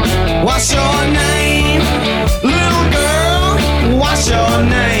 What's your name, little girl? What's your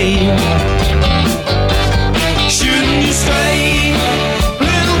name? Shouldn't you stay,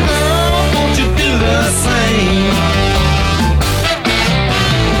 little girl? Won't you do the same?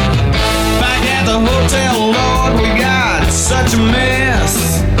 Back at the hotel, Lord, we got such a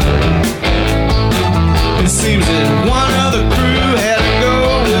mess. It seems that one of the crew had to go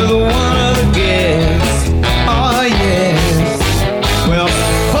with one of the guests. Oh yes. Well, the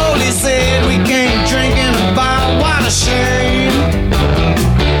police said we can't drink in the bar. What a shame.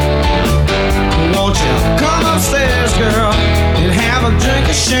 Won't you come upstairs, girl, and have a drink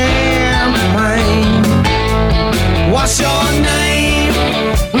of champagne? What's your name,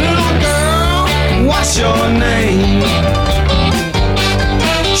 little girl? What's your name?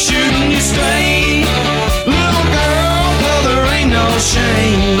 Shouldn't you stay, little girl? Well, there ain't no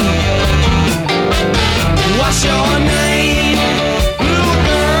shame. What's your name, little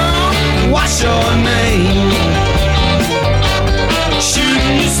girl? What's your name?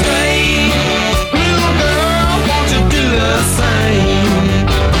 Shouldn't you stay, little girl? Won't you do the same?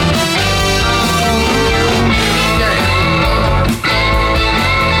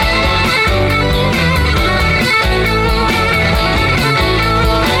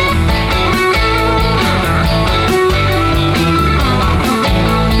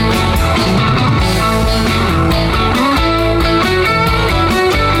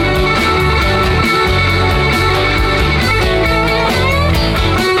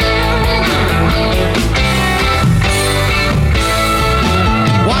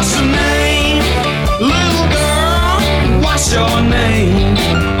 What's your name, little girl? What's your name?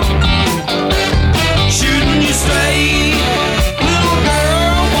 Shouldn't you stay, little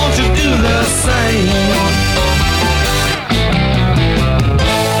girl? Won't you do the same?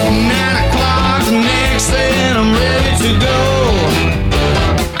 9 o'clock the next day and I'm ready to go.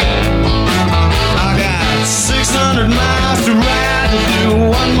 I got 600 miles to ride to do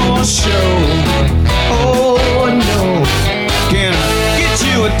one more show. Oh no, can I get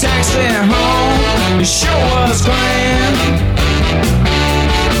you a taxi home? The show was grand.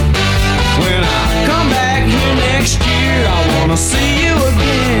 When I come back here next year, I wanna see you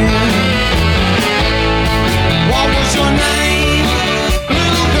again. What was your name,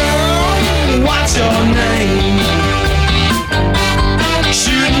 little girl? What's your name?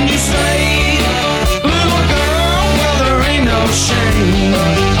 Shouldn't you stay, little girl? Well, there ain't no shame.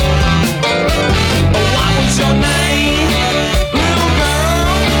 What was your name, little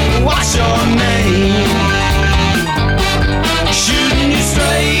girl? What's your name? Shouldn't you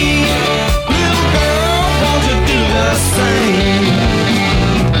stay, little girl? Won't you do the same?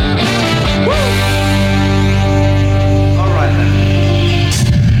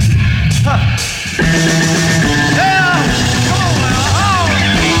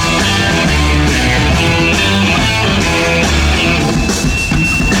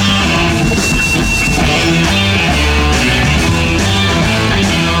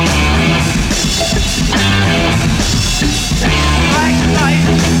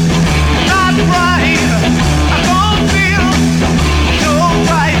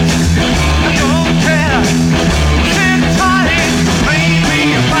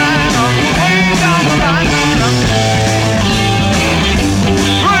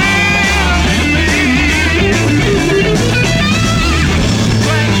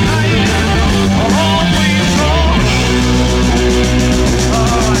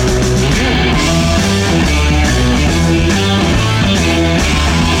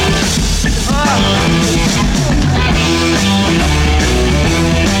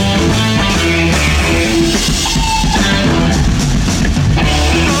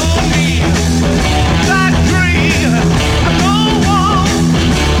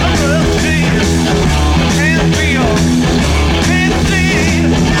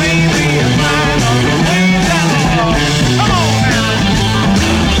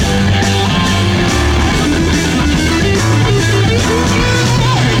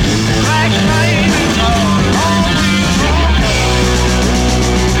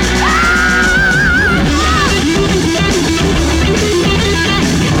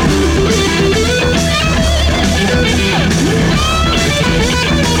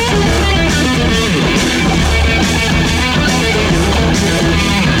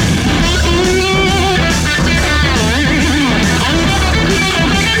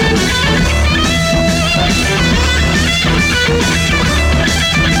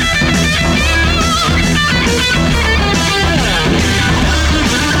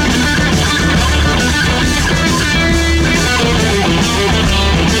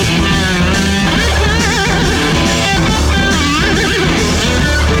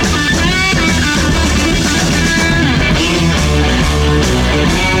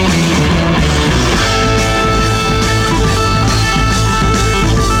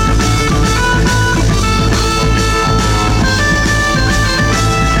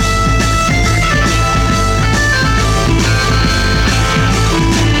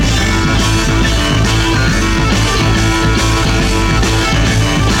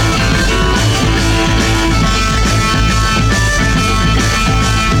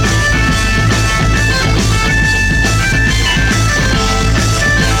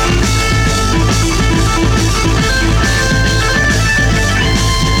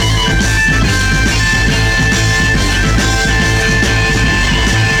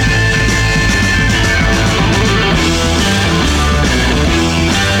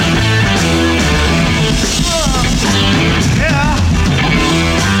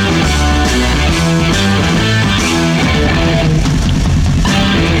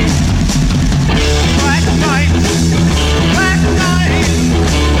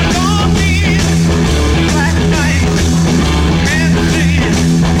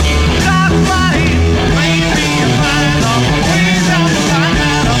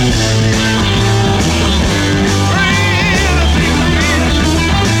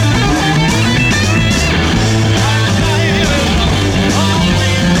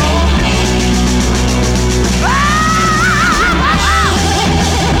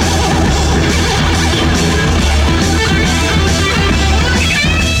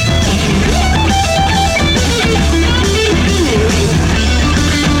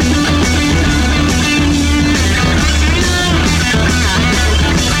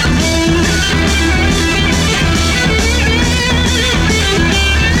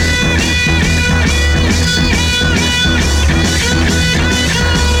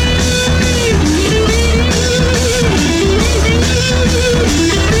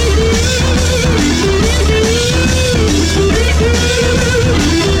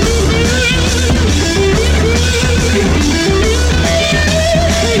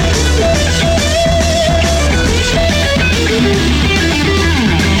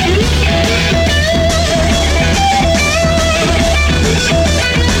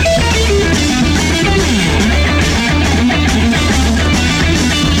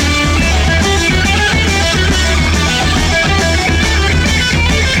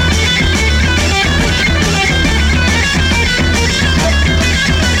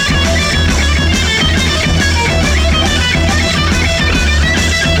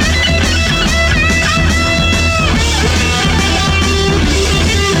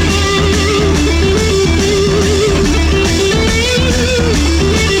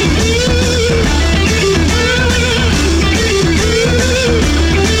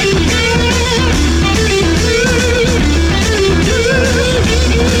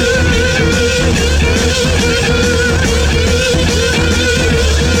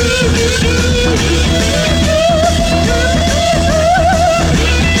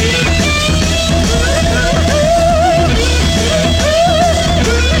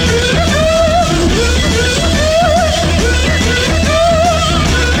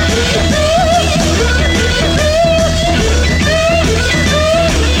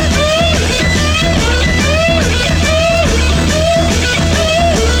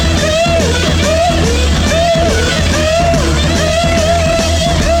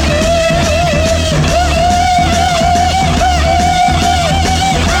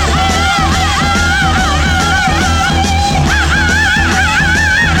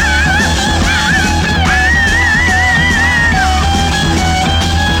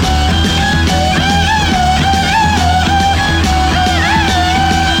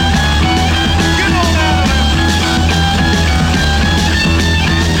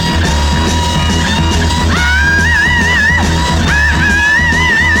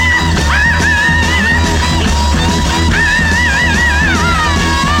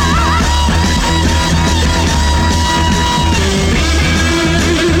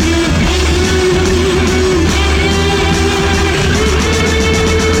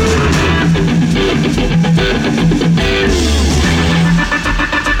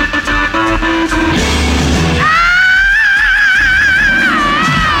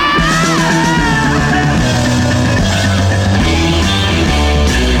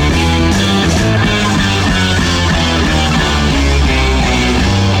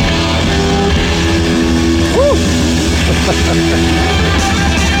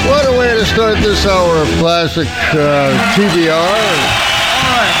 of classic TBR.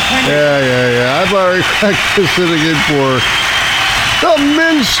 Yeah. I've already practiced it again for the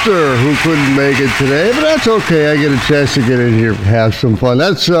Minster, who couldn't make it today, but that's okay. I get a chance to get in here and have some fun.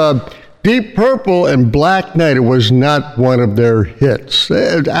 That's Deep Purple and Black Knight. It was not one of their hits.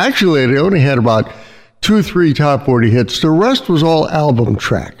 Actually, they only had about 2-3 top 40 hits. The rest was all album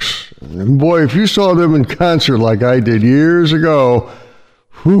tracks. And boy, if you saw them in concert like I did years ago,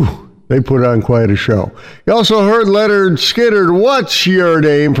 they put on quite a show. You also heard Leonard Skinner, What's Your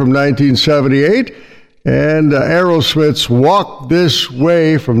Name, from 1978, and Aerosmith's Walk This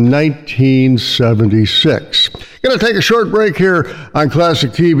Way from 1976. Going to take a short break here on Classic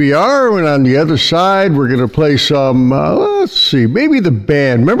TBR, and on the other side, we're going to play some, let's see, maybe the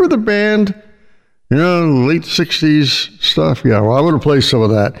band. Remember the band? You know, late 60s stuff? Yeah, well, I'm going to play some of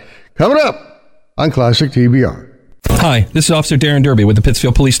that. Coming up on Classic TBR. Hi, this is Officer Darren Derby with the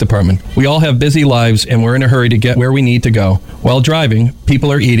Pittsfield Police Department. We all have busy lives and we're in a hurry to get where we need to go. While driving,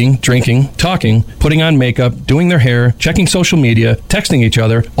 people are eating, drinking, talking, putting on makeup, doing their hair, checking social media, texting each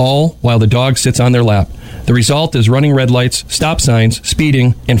other, all while the dog sits on their lap. The result is running red lights, stop signs,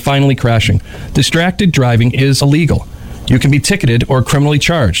 speeding, and finally crashing. Distracted driving is illegal. You can be ticketed or criminally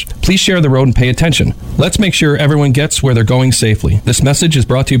charged. Please share the road and pay attention. Let's make sure everyone gets where they're going safely. This message is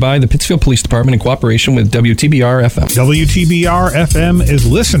brought to you by the Pittsfield Police Department in cooperation with WTBR-FM. WTBR-FM is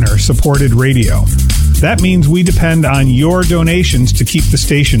listener-supported radio. That means we depend on your donations to keep the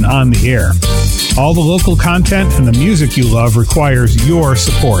station on the air. All the local content and the music you love requires your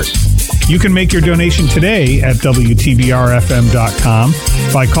support. You can make your donation today at WTBRFM.com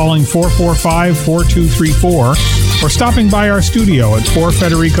by calling 445-4234 or stopping by our studio at 4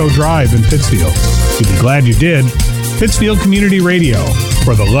 Federico Drive in Pittsfield. You'd be glad you did. Pittsfield Community Radio,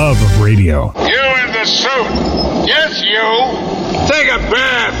 for the love of radio. You in the suit. Yes, you. Take a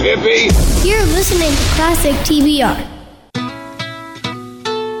bath, hippie. You're listening to Classic TBR.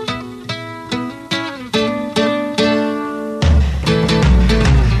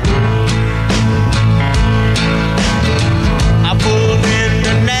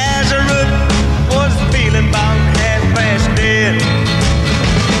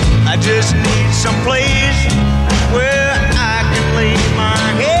 Just need some place where I can lay my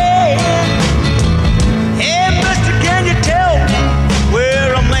head. Hey, mister, can you tell me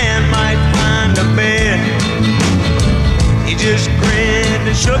where a man might find a bed? He just grinned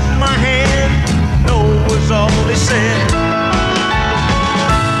and shook my hand. No was all he said.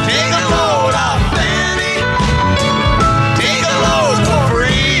 Take a load off, Fanny. Take a load for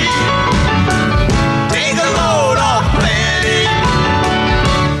free. Take a load off, Fanny.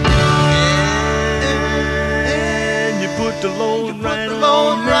 The load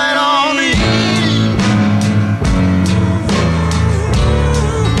right on me.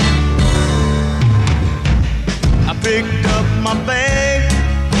 I picked up my bag.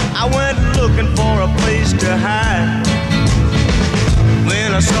 I went looking for a place to hide.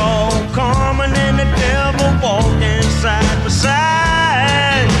 When I saw Carmen and the devil walking side by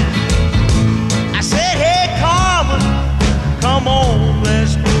side, I said, hey Carmen, come on,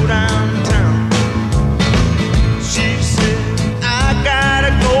 let's go downtown. She said, I gotta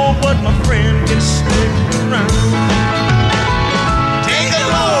go, but my friend can stick around. Take a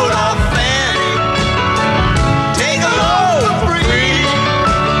load off, Fanny. Take a load for free.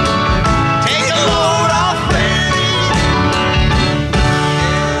 Take a load off, Fanny.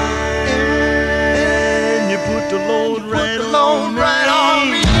 And you put the load right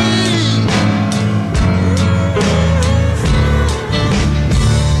on me.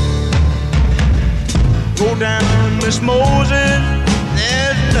 Go down, Miss Moses,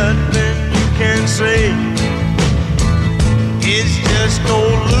 there's nothing you can say. It's just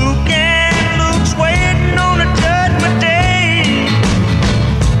old Luke, and Luke's waiting on the judgment day.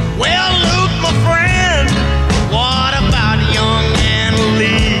 Well, Luke, my friend, what about young Anna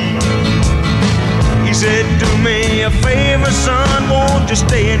Lee? He said, do me a favor, son, won't you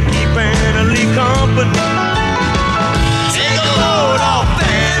stay and keep Anna Lee company? Take a load off,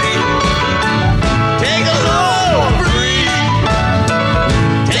 Fanny. Take a load free.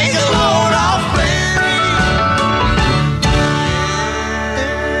 Take a load off, Fanny.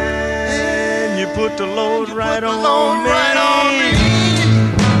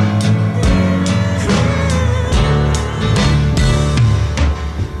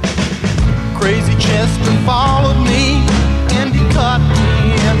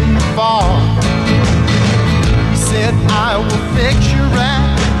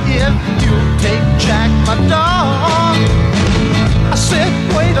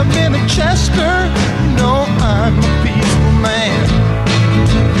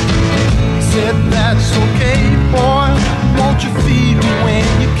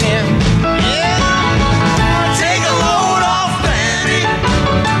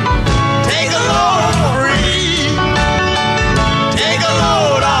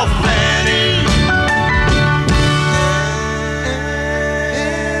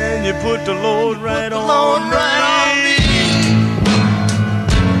 And you put the load right on me.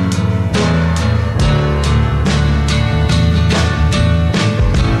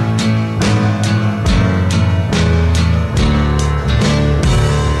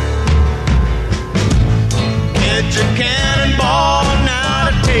 Get your cannonball now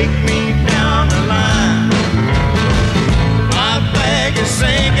to take me down the line. My bag is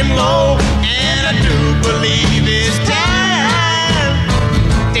sinking low, and I do believe it's time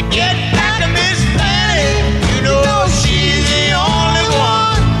to get back to Miss Fanny. You know she's the only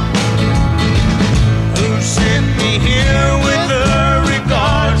one who sent me here with her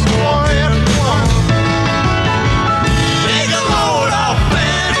regards for everyone. Take a load off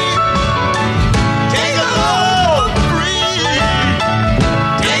Fanny. Take a load free.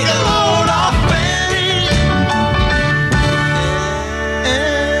 Take a load off Fanny.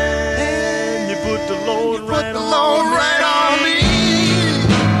 And you put the load right on me.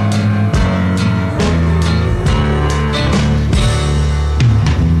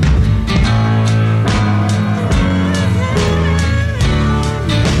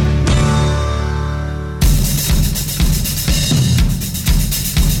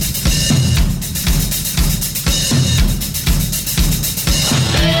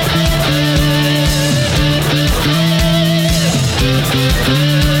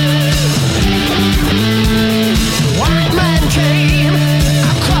 White man came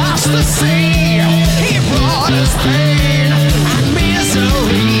across the sea. He brought us pain and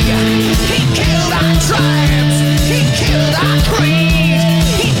misery. He killed our tribes. He killed our creed.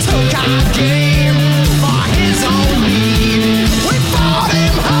 He took our game for his own need. We fought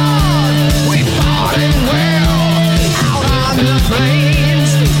him hard. We fought him well. Out on the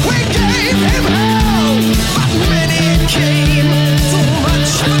plains, we gave him hell. But when it came too much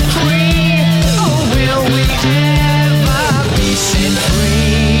for free, oh, will we ever be set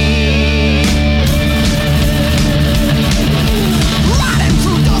free? Riding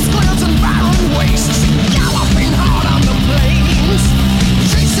through dust clouds and barren wastes, galloping hard on the plains,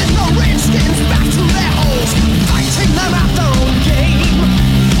 chasing the redskins back to their holes, fighting them at their own game.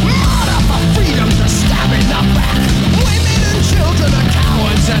 Murder for freedom to stab in the back. Women and children are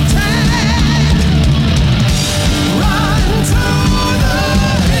cowards attack. Run to the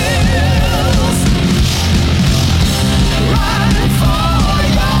hills. Run for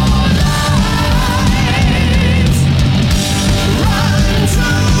your lives. Run to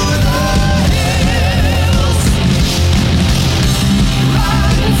the hills.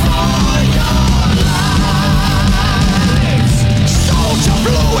 Run for your lives. Soldier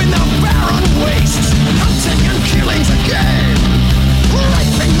blue in the barren wastes, hunting and killing's a game.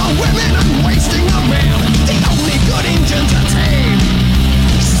 Raping the women and wasting the men, the only good engine to tame.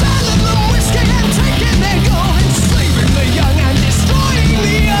 Selling them whiskey and taking their gold, enslaving the young and destroying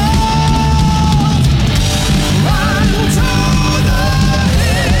the old. Run to the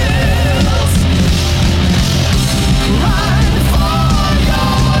hills. Run for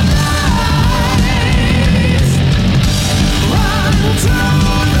your lives. Run to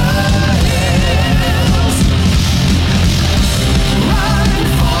the hills. Run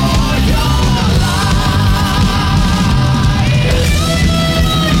for your lives.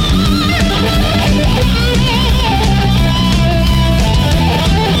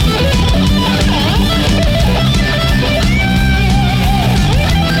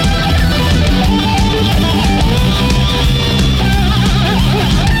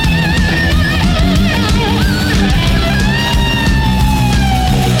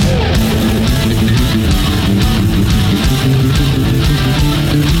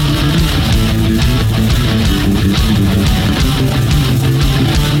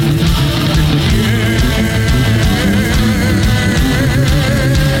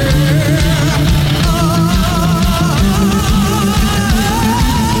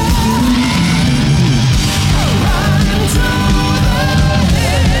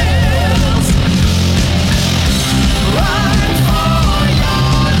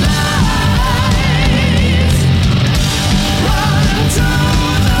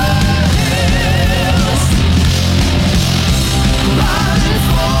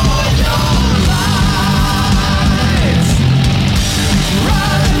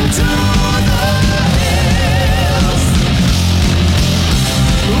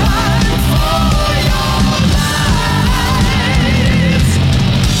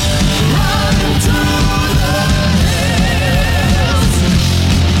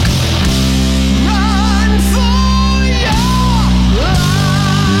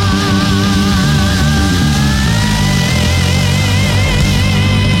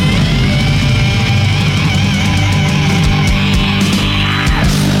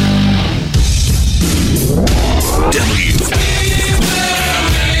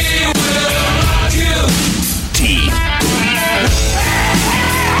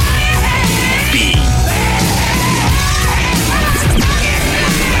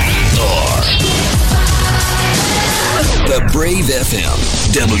 Brave FM,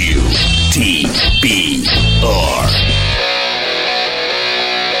 WTBR.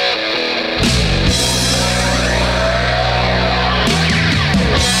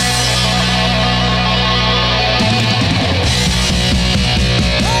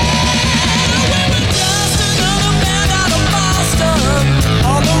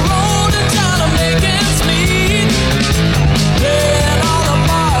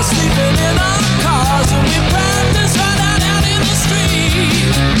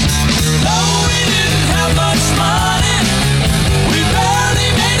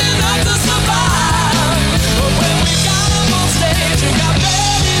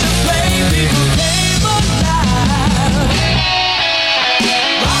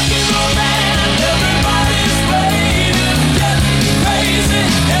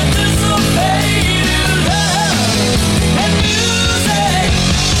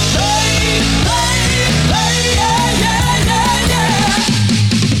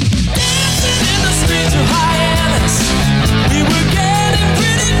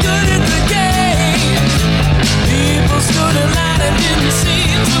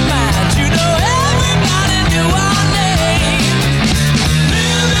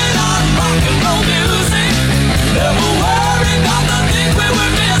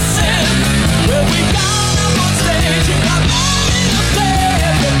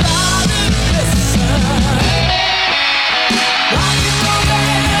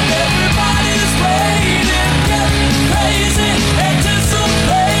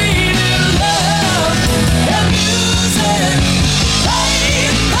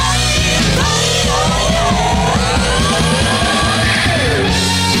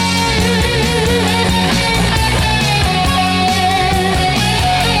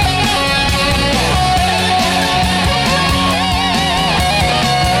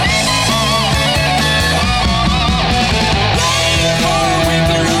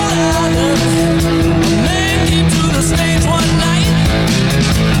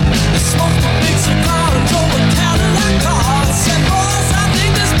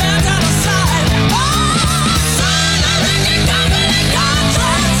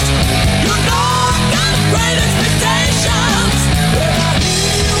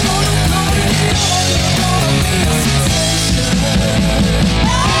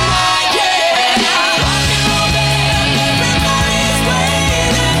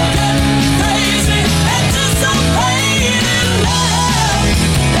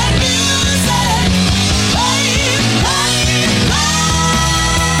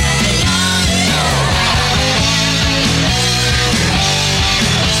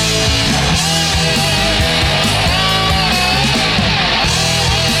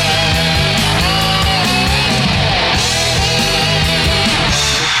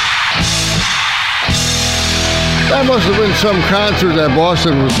 That must have been some concert that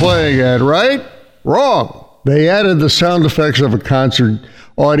Boston was playing at, right? Wrong. They added the sound effects of a concert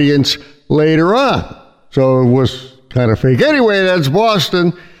audience later on. So it was kind of fake. Anyway, that's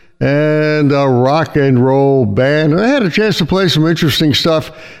Boston and a rock and roll band. I had a chance to play some interesting stuff.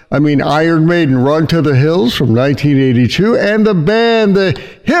 I mean, Iron Maiden, Run to the Hills from 1982, and the band, the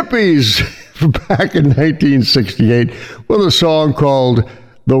Hippies, back in 1968, with a song called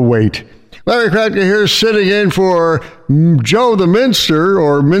The Wait. Larry Kracker here, sitting in for Joe the Minster,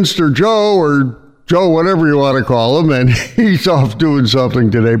 or Minster Joe, or Joe, whatever you want to call him, and he's off doing something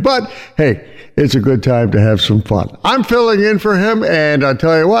today. But, hey, it's a good time to have some fun. I'm filling in for him, and I'll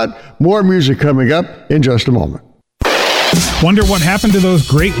tell you what, more music coming up in just a moment. Wonder what happened to those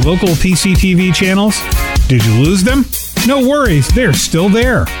great local PCTV channels? Did you lose them? No worries, they're still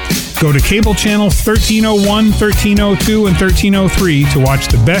there. Go to cable channels 1301, 1302, and 1303 to watch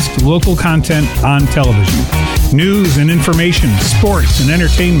the best local content on television. News and information, sports and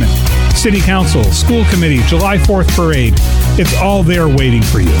entertainment, city council, school committee, July 4th parade. It's all there waiting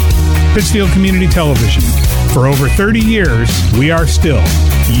for you. Pittsfield Community Television. For over 30 years, we are still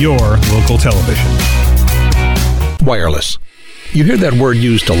your local television. Wireless. You hear that word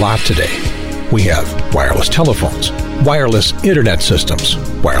used a lot today. We have wireless telephones, wireless internet systems,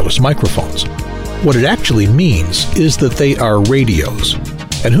 wireless microphones. What it actually means is that they are radios.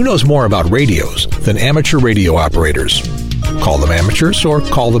 And who knows more about radios than amateur radio operators? Call them amateurs or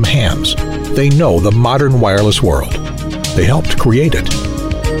call them hams. They know the modern wireless world. They helped create it.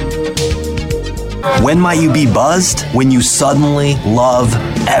 When might you be buzzed? When you suddenly love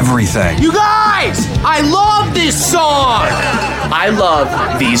everything. You guys! I love this song! I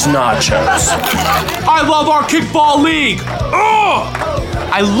love these nachos. I love our kickball league! Ugh!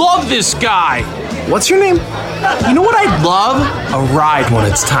 I love this guy! What's your name? You know what I'd love? A ride when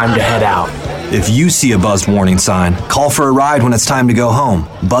it's time to head out. If you see a buzzed warning sign, call for a ride when it's time to go home.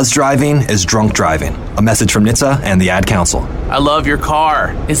 Buzz driving is drunk driving. A message from NHTSA and the Ad Council. I love your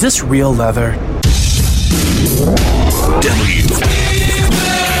car. Is this real leather? W.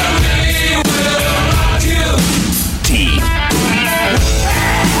 T.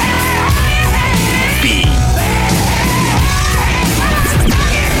 B.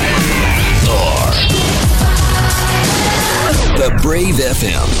 R. The Brave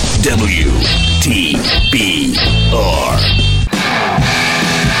FM. W. T. B. R.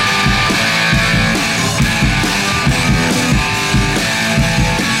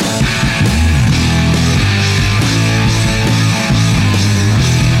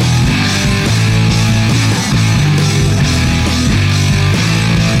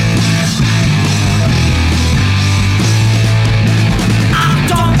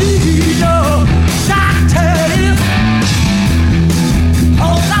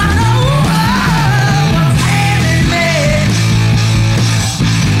 All I know what's happening.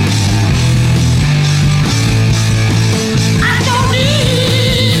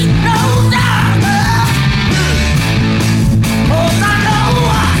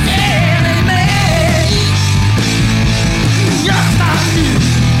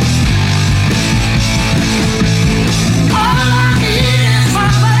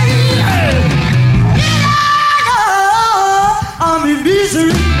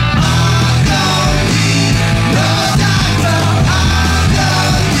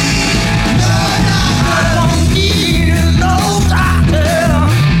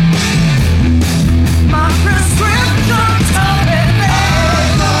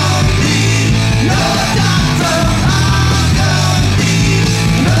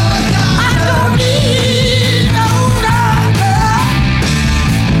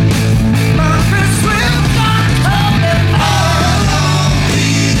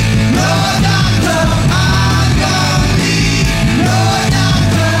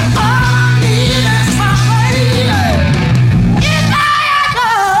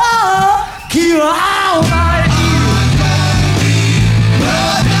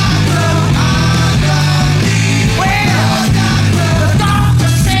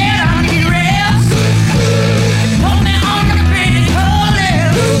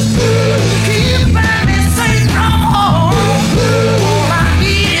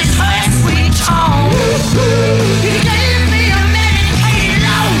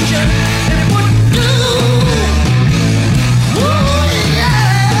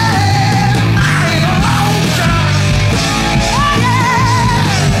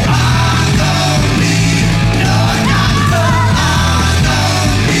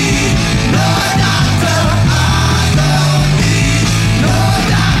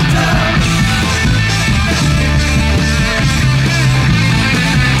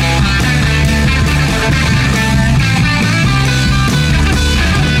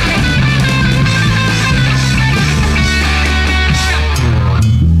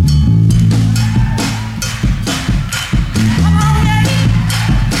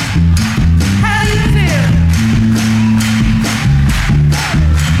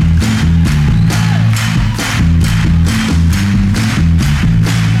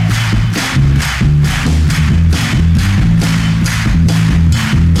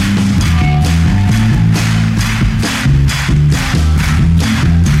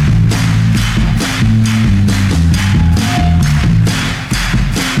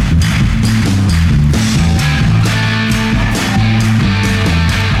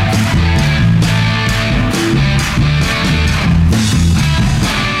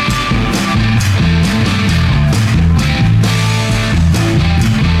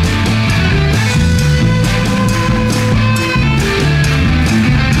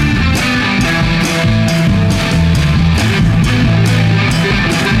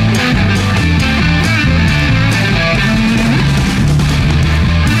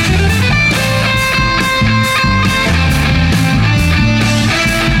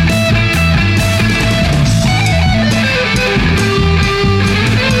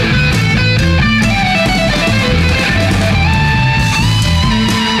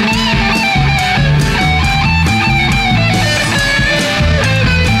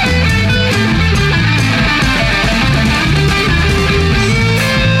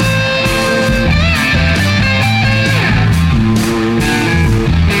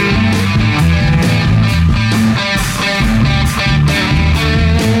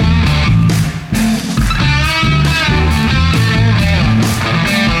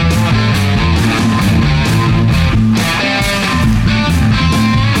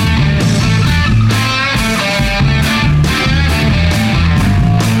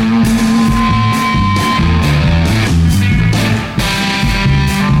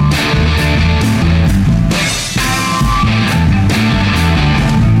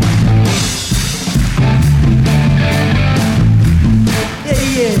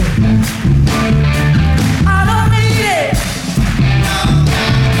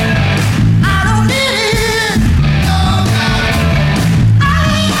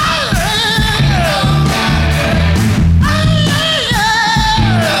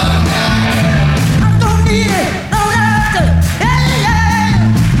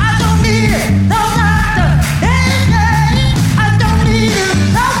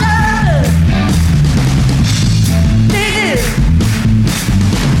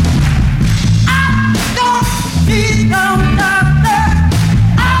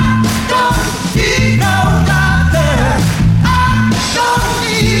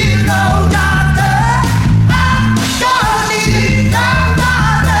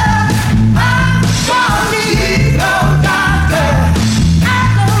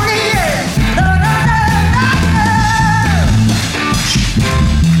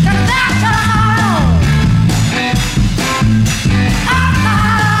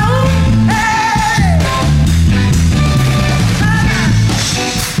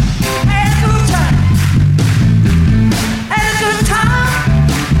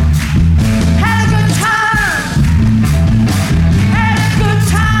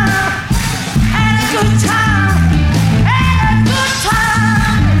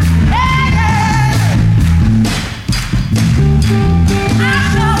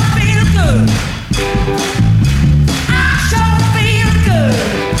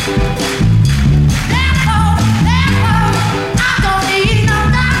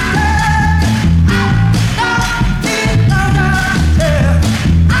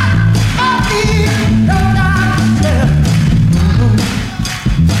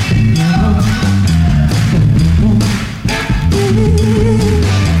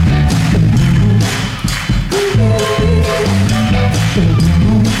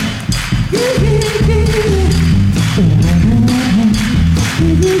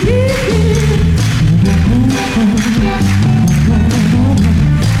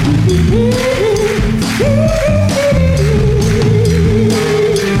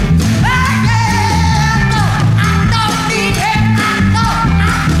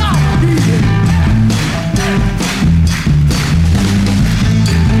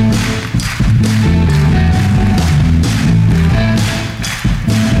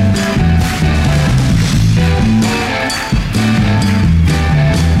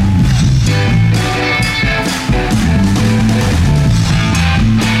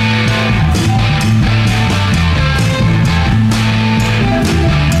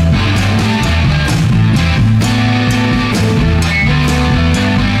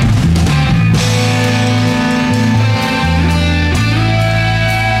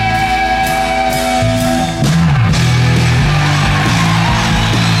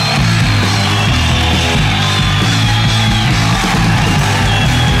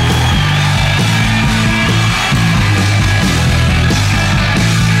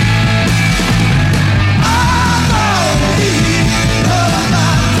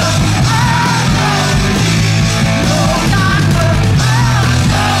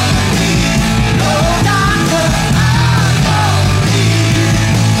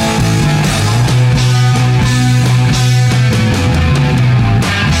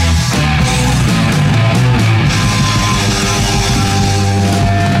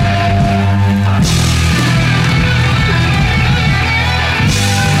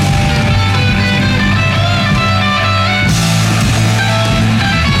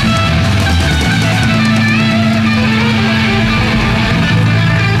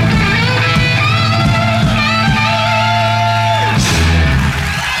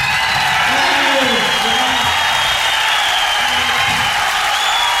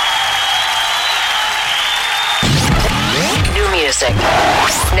 music.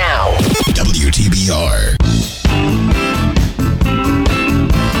 Now. WTBR.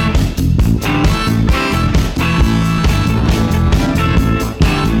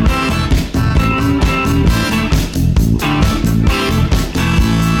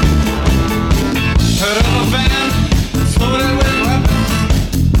 Heard of a van that's loaded with weapons,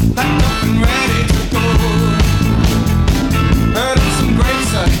 packed up and ready to go. Heard of some grave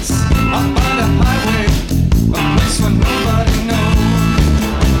sites up by the highway, a place where nobody knows.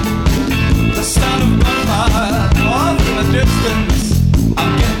 The sound of gunfire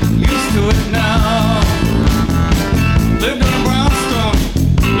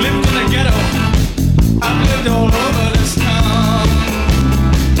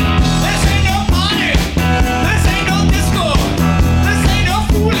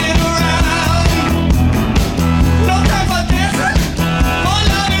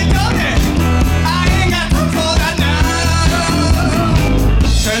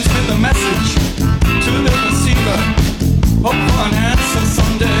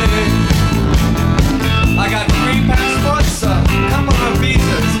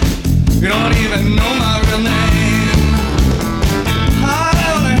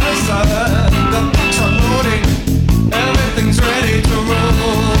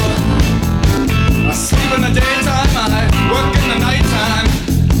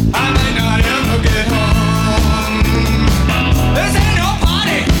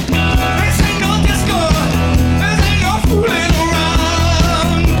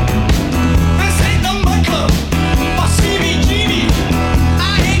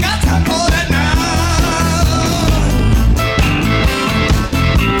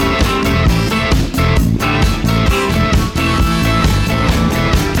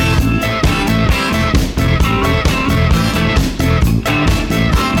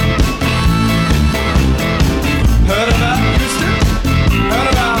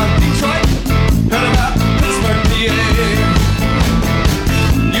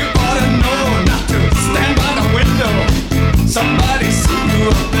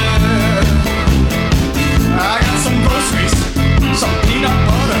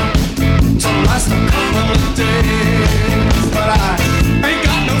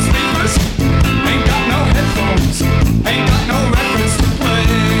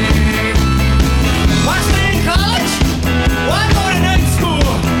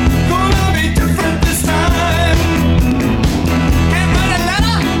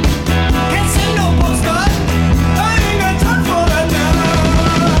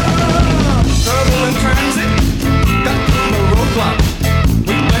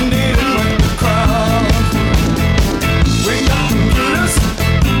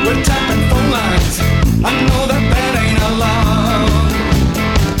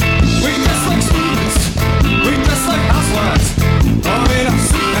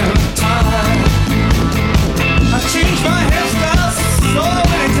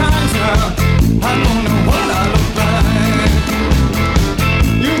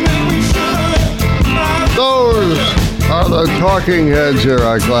Talking Heads here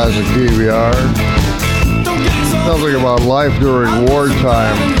on Classic TBR. Something about life during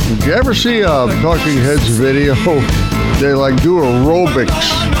wartime. Did you ever see a Talking Heads video? They like do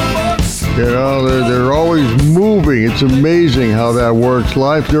aerobics. You know, they're always moving. It's amazing how that works.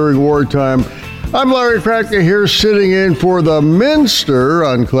 Life during wartime. I'm Larry Kracker here sitting in for the Minster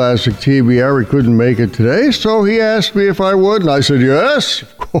on Classic TBR. He couldn't make it today, so he asked me if I would, and I said, yes,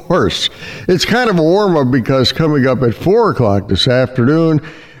 of course. It's kind of a warm-up because coming up at 4 o'clock this afternoon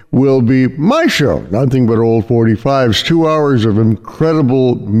will be my show, Nothing But Old 45s, 2 hours of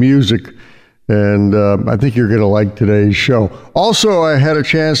incredible music, and I think you're going to like today's show. Also, I had a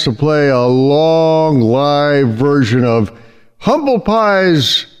chance to play a long live version of Humble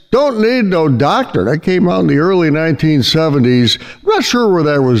Pie's Don't Need No Doctor. That came out in the early 1970s. I'm not sure where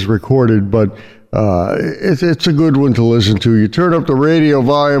that was recorded, but it's a good one to listen to. You turn up the radio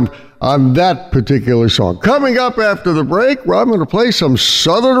volume on that particular song. Coming up after the break, I'm going to play some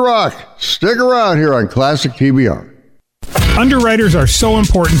Southern rock. Stick around here on Classic TBR. Underwriters are so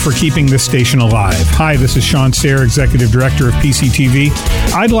important for keeping this station alive. Hi, this is Sean Sayre, Executive Director of PCTV.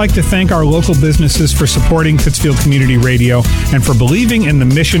 I'd like to thank our local businesses for supporting Pittsfield Community Radio and for believing in the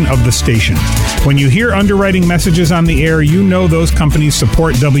mission of the station. When you hear underwriting messages on the air, you know those companies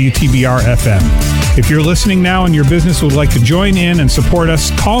support WTBR FM. If you're listening now and your business would like to join in and support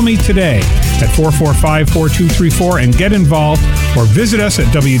us, call me today at 445-4234 and get involved, or visit us at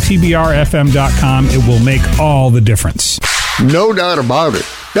WTBRFM.com. It will make all the difference. No doubt about it.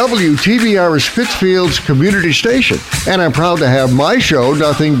 WTBR is Pittsfield's community station, and I'm proud to have my show,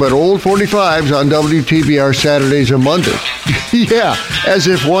 Nothing But Old 45s, on WTBR Saturdays and Mondays. Yeah, as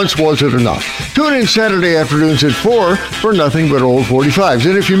if once wasn't enough. Tune in Saturday afternoons at 4 for Nothing But Old 45s.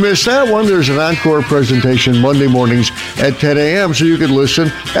 And if you missed that one, there's an encore presentation Monday mornings at 10 a.m. so you can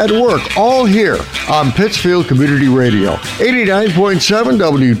listen at work, all here on Pittsfield Community Radio, 89.7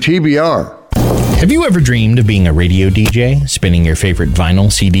 WTBR. Have you ever dreamed of being a radio DJ, spinning your favorite vinyl,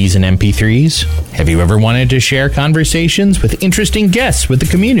 CDs, and MP3s? Have you ever wanted to share conversations with interesting guests with the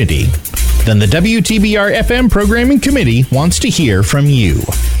community? Then the WTBR FM Programming Committee wants to hear from you.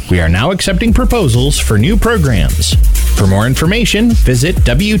 We are now accepting proposals for new programs. For more information, visit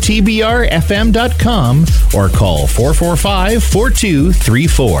WTBRFM.com or call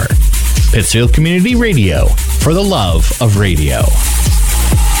 445-4234. Pittsfield Community Radio, for the love of radio.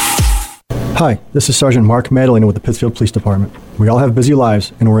 Hi, this is Sergeant Mark Madalena with the Pittsfield Police Department. We all have busy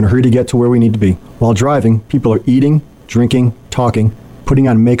lives, and we're in a hurry to get to where we need to be. While driving, people are eating, drinking, talking, putting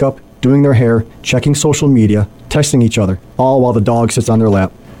on makeup, doing their hair, checking social media, texting each other, all while the dog sits on their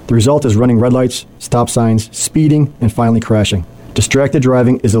lap. The result is running red lights, stop signs, speeding, and finally crashing. Distracted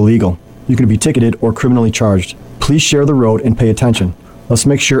driving is illegal. You can be ticketed or criminally charged. Please share the road and pay attention. Let's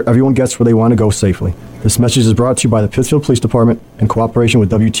make sure everyone gets where they want to go safely. This message is brought to you by the Pittsfield Police Department in cooperation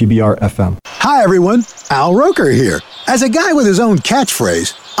with WTBR FM. Hi, everyone. Al Roker here. As a guy with his own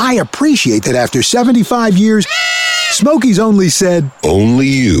catchphrase, I appreciate that after 75 years, Smokey's only said, only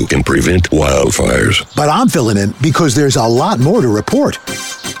you can prevent wildfires. But I'm filling in because there's a lot more to report.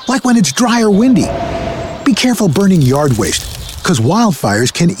 Like when it's dry or windy. Be careful burning yard waste, because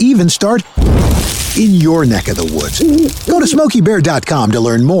wildfires can even start in your neck of the woods. Go to SmokeyBear.com to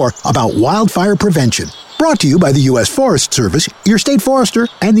learn more about wildfire prevention. Brought to you by the U.S. Forest Service, your state forester,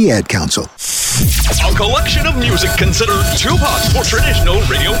 and the Ad Council. A collection of music considered too hot for traditional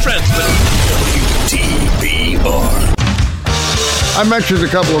radio transmitter. WTBR. I mentioned a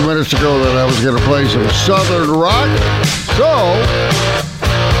couple of minutes ago that I was going to play some Southern rock. So,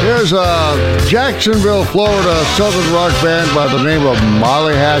 here's a Jacksonville, Florida Southern rock band by the name of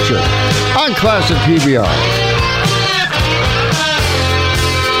Molly Hatchet on Classic TBR.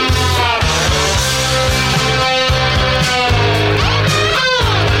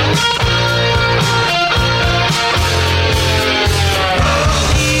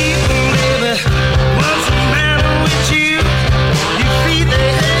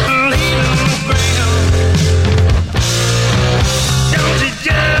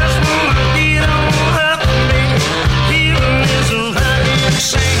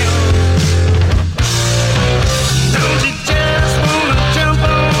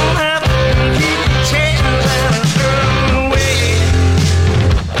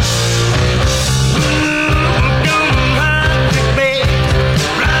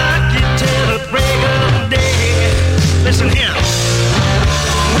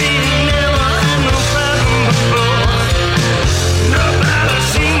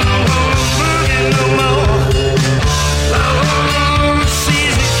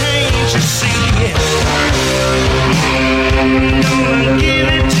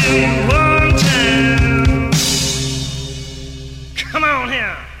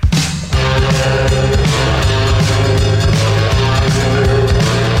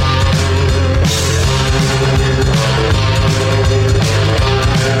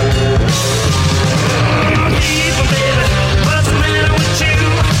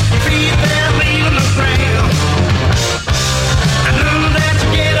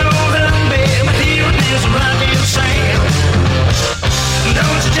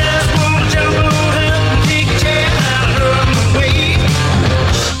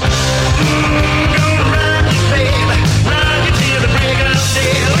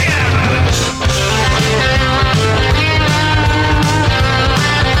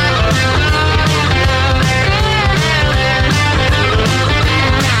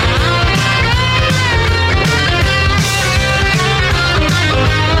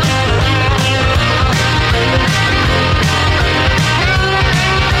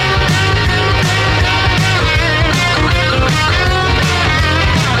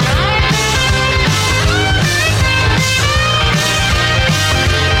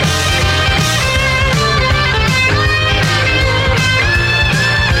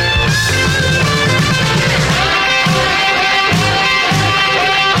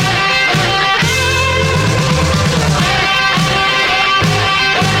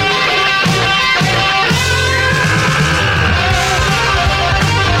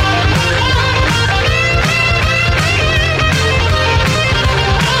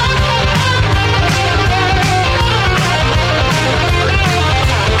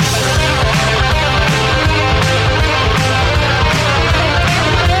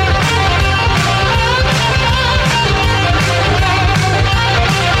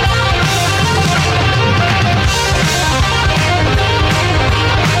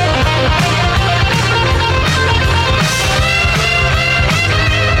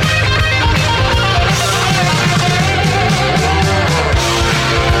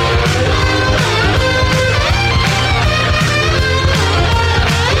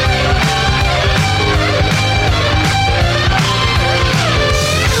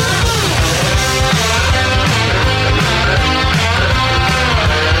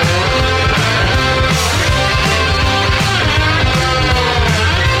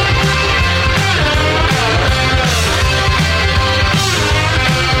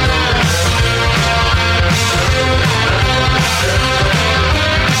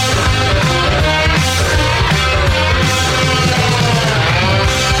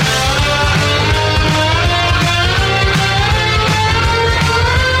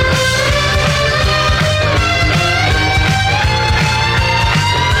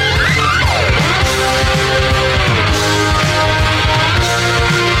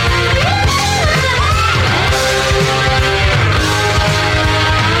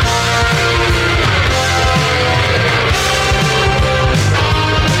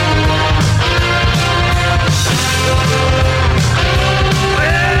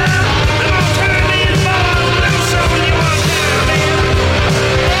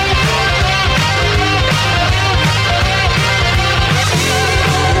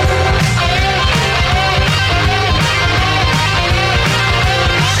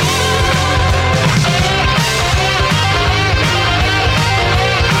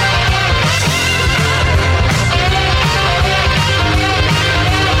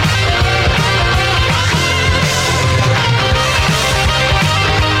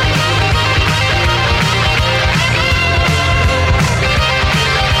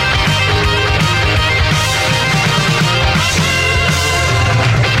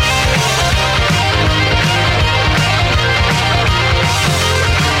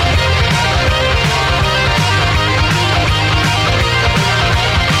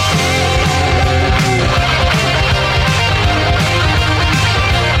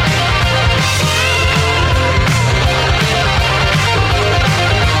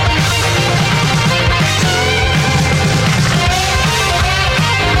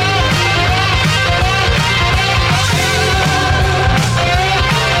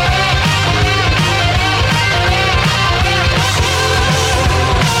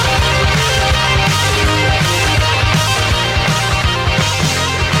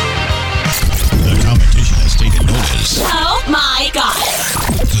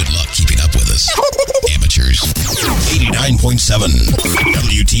 89.7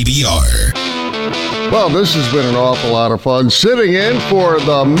 WTBR. Well, this has been an awful lot of fun sitting in for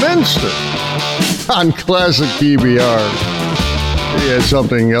the Minster on Classic TBR. He had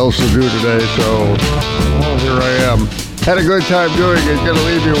something else to do today, so here I am. Had a good time doing it. Gonna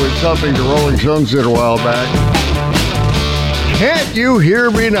leave you with something the Rolling Stones did a while back. Can't You Hear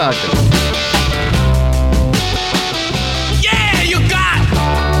Me Knocking?